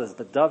all the others,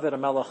 but David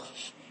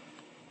HaMelech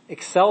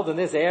excelled in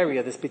this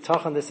area, this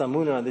bitachon, this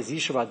amunah, and this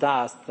yishuv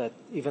adas, that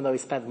even though he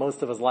spent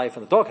most of his life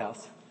in the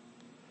doghouse,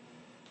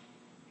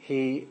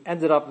 he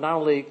ended up not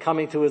only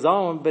coming to his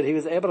own, but he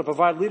was able to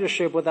provide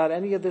leadership without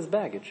any of this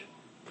baggage.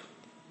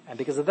 And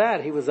because of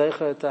that, he was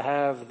able to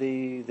have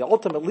the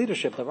ultimate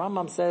leadership. The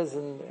Rambam says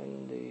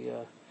in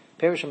the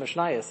Perish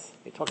Mishnayos,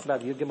 he talks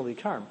about Yud Gimel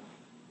Yikarim.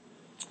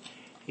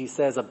 He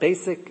says a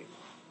basic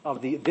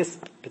of this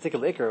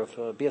particular ikar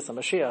of Bias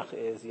HaMashiach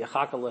is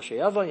Yachaka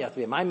L'Sheyava, you have to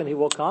be a Maimon, he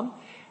will come.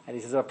 And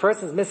he says if a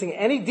person is missing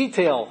any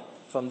detail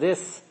from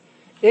this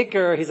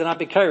ikar, he's an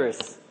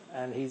Apikoros.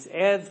 And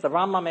the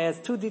Rambam adds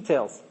two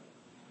details.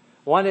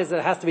 One is that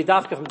it has to be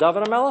Dafka from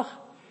David HaMelech,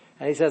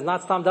 and he says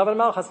not Stam David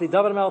HaMelech, it has to be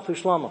David HaMelech through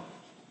Shlomo.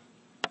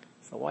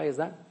 So why is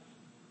that?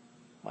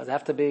 Why does it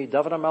have to be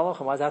David HaMelech,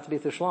 and why does it have to be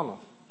through Shlomo?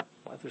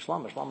 Why through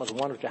Shlomo? Shlomo is the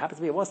one which happens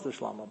to be, it was through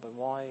Shlomo, but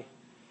why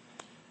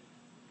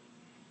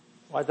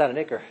is that an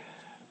ikar?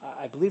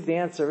 I believe the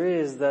answer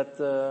is that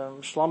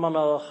Shlomo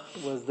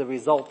HaMelech was the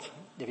result.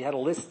 If you had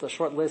a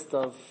short list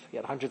of, you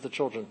had hundreds of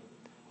children,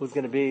 who's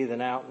going to be the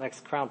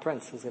next crown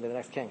prince? Who's going to be the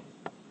next king?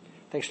 I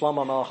think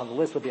Shlomo HaMelech on the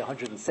list would be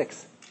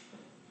 106,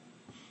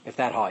 if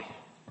that high.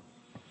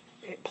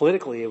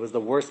 Politically, it was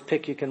the worst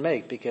pick you can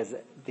make, because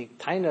the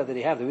taina that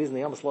he had, the reason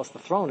he almost lost the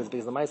throne is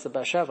because the Ma'aseh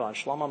Beersheva, and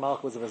Shlomo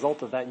HaMelech was a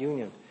result of that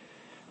union.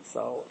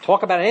 So,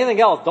 talk about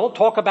anything else. Don't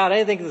talk about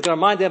anything that's going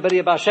to remind anybody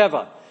of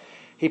Beersheva.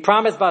 He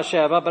promised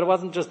Beersheva, but it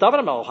wasn't just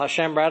David HaMelech.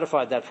 Hashem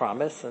ratified that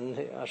promise, and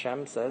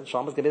Hashem said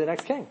Shlomo's going to be the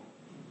next king.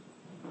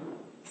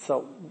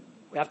 So,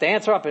 we have to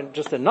answer up in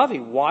just a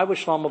Navi. Why would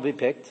Shlomo be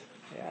picked?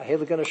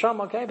 Haley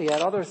Hashem, okay, but he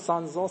had other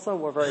sons also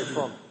who were very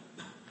firm.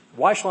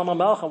 Why Shlomo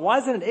Melech? And why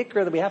is it an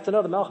ikra that we have to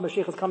know the Melech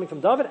Mashiach is coming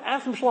from David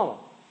and from Shlomo?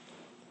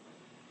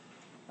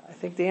 I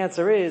think the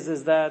answer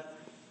is that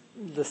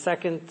the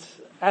second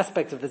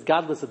aspect of this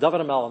godless of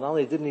David HaMelech, not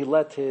only didn't he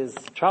let his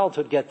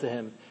childhood get to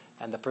him,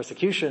 and the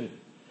persecution,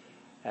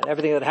 and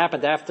everything that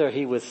happened after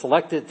he was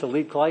selected to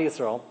lead Klal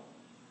Yisrael,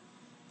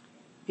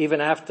 even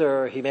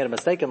after he made a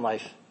mistake in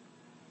life,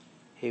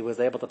 he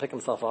was able to pick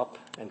himself up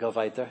and go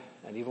weiter.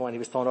 And even when he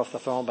was thrown off the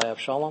throne by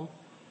Avshalom,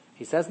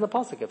 he says in the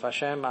pasuk, if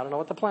Hashem, I don't know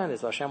what the plan is,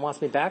 if Hashem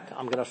wants me back,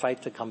 I'm going to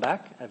fight to come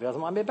back. And if he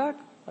doesn't want me back,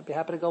 I'd be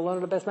happy to go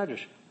learn the best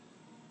medrash.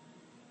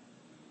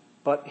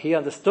 But he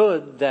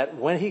understood that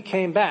when he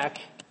came back,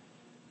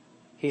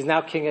 he's now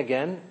king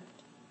again.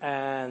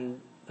 And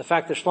the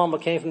fact that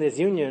Shlomo came from this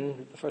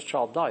union, the first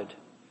child died.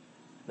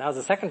 Now as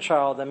the second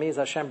child, that means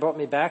Hashem brought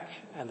me back,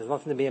 and there's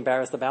nothing to be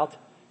embarrassed about.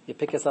 You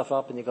pick yourself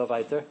up and you go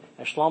weiter.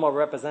 And Shlomo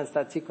represents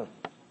that tikkun.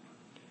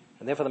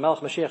 And therefore the Melech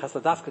Mashiach has to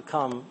dafka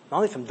come, not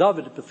only from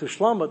David, but through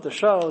Shlomo, to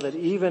show that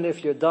even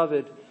if you're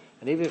David,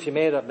 and even if you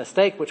made a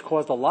mistake which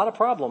caused a lot of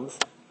problems,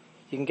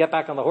 you can get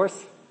back on the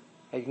horse,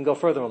 and you can go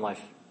further in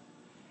life.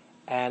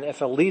 And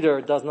if a leader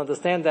doesn't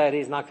understand that,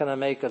 he's not going to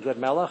make a good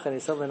Melech, and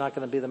he's certainly not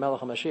going to be the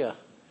Melech HaMashiach.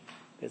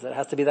 Because it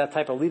has to be that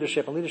type of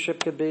leadership, and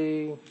leadership could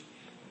be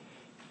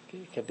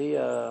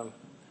a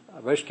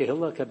Rosh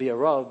Kehillah, could be a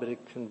Rav, but it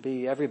can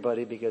be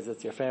everybody, because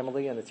it's your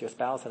family, and it's your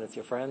spouse, and it's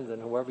your friends,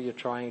 and whoever you're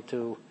trying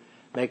to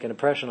make an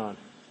impression on.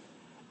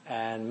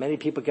 And many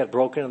people get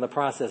broken in the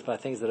process by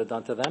things that are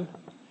done to them,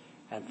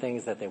 and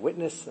things that they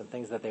witness, and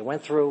things that they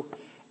went through,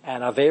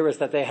 and averas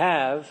that they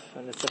have,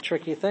 and it's a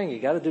tricky thing. You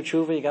gotta do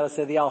tshuva, you gotta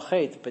say the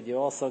al-chait, but you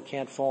also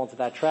can't fall into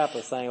that trap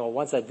of saying, well,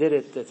 once I did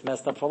it, it's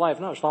messed up for life.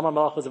 No, Shlomo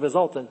HaMelech was a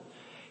resultant.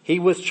 He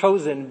was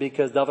chosen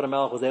because David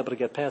HaMelech was able to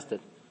get past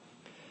it.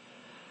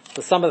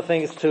 So some of the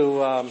things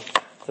to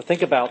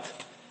think about.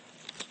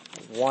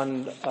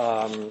 One,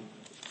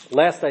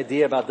 last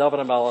idea about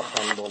David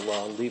HaMelech, and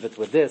we'll leave it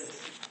with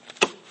this.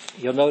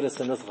 You'll notice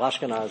in this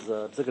Ashkenaz,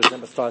 Pesukei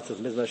D'Zimra starts with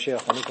Mizmor Shir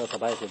Chanukas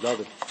Habayis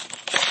David.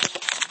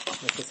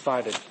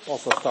 It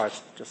also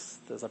starts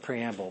just as a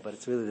preamble, but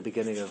it's really the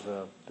beginning of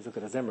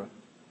Pesukei D'Zimra.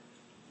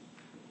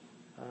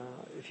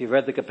 If you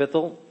read the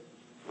capital,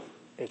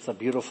 it's a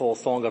beautiful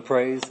song of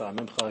praise.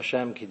 Mimcha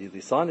Hashem ki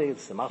dilisani,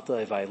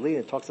 Simachta Evayli.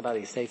 It talks about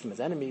he saved from his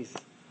enemies.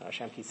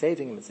 Hashem keeps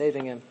saving him and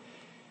saving him.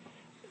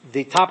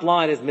 The top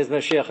line is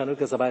Mizmor Shir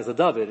Chanukas Habayis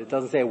David. It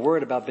doesn't say a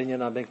word about Binyan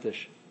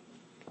HaMikdash.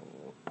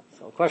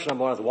 So question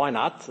number one is why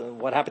not?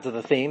 What happened to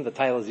the theme? The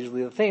title is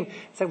usually the theme.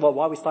 It's like, well,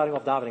 why are we starting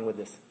off davening with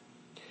this?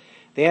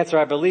 The answer,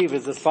 I believe,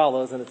 is as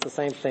follows, and it's the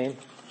same theme.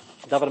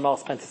 David HaMelech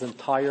spent his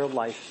entire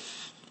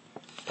life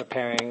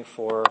preparing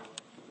for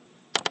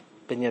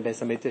Binyan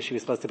Beis HaMikdash. He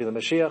was supposed to be the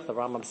Mashiach. The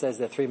Rambam says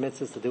there are 3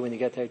 mitzvahs to do when you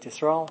get to Eretz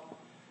Yisrael.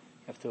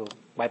 You have to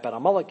wipe out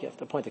Amalek, you have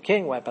to appoint a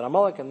king, wipe out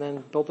Amalek, and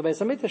then build the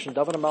Beis HaMikdash. And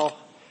David HaMelech,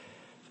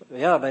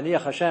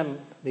 B'niach Hashem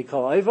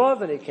Mikol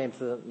Oivav, and he came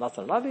to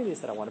Nathan Navi, and he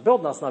said, I want to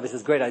build. Nathan Navi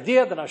says, great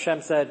idea. Then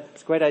Hashem said,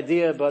 it's a great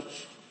idea, but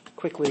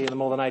quickly in the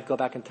middle of the night, go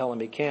back and tell him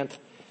he can't.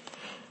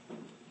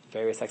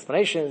 Various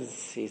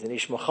explanations. He's an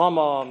Ish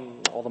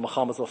Muchama. All the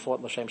Muhammads were fought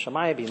in L'Shem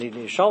Shamayim. You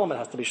need Shalom. It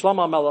has to be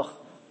Shlomo HaMelech.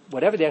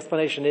 Whatever the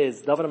explanation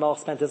is, David HaMelech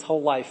spent his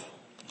whole life,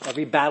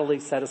 every battle he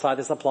set aside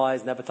his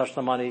supplies, never touched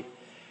the money.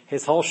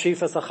 His whole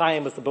Shifas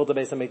HaChaim was to build the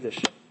Beis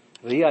HaMikdash.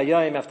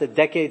 After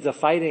decades of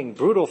fighting,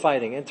 brutal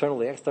fighting,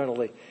 internally,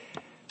 externally,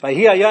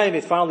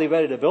 he's finally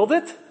ready to build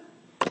it.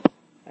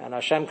 And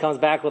Hashem comes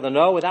back with a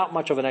no without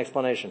much of an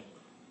explanation.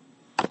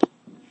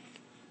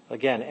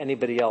 Again,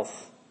 anybody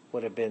else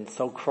would have been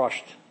so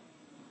crushed.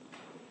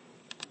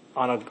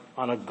 On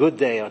a good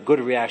day, a good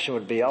reaction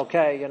would be,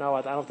 okay, you know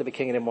what, I don't have to be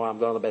king anymore, I'm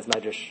going to the Beis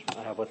Medrash,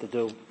 I have what to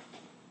do.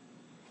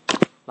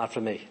 Not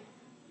for me.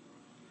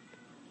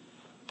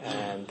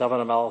 And David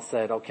HaMelech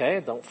said, okay,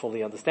 don't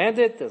fully understand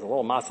it, there's a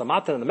little Masa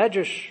Matan in the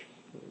Medrash.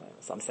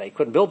 Some say he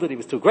couldn't build it, he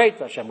was too great,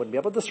 Hashem wouldn't be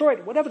able to destroy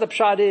it. Whatever the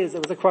pshat is,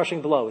 it was a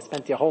crushing blow. He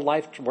spent your whole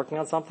life working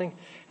on something,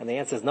 and the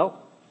answer is no.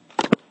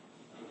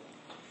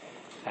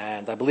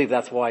 And I believe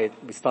that's why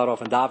we start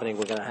off in davening.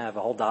 We're going to have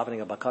a whole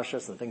davening of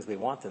bakashas and things we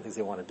want and things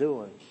we want to do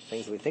and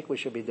things we think we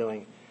should be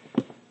doing.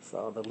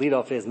 So the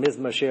leadoff is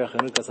Mizmor Shir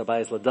Chanukas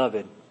Habayis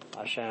LaDavid.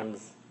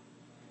 Hashem's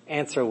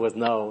answer was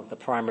no. The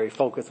primary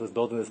focus was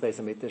building this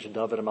Beis HaMikdash, and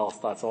David HaMelech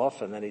starts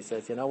off, and then he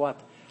says, you know what?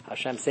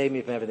 Hashem saved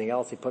me from everything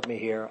else. He put me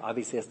here.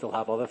 Obviously, I still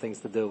have other things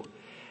to do.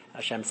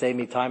 Hashem saved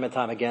me time and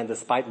time again,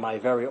 despite my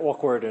very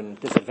awkward and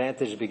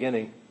disadvantaged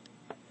beginning.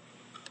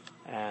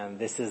 And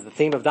this is the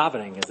theme of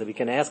davening, is that we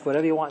can ask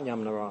whatever you want in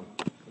Yom Naram.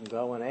 You can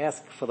go and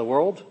ask for the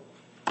world.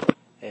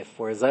 If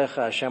we're Zeicha,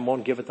 Hashem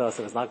won't give it to us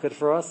if it's not good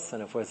for us.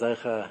 And if we're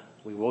Zeicha,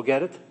 we will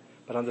get it.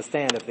 But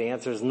understand, if the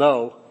answer is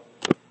no,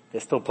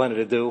 there's still plenty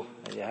to do.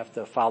 And you have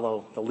to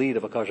follow the lead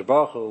of HaKadosh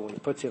Baruch Hu. When he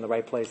puts you in the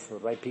right place,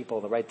 with the right people,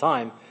 at the right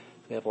time,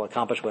 to be able to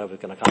accomplish whatever we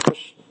can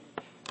accomplish.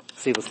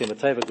 See the Sima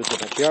Teva, good to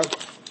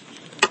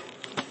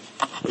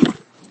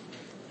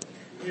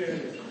be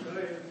here.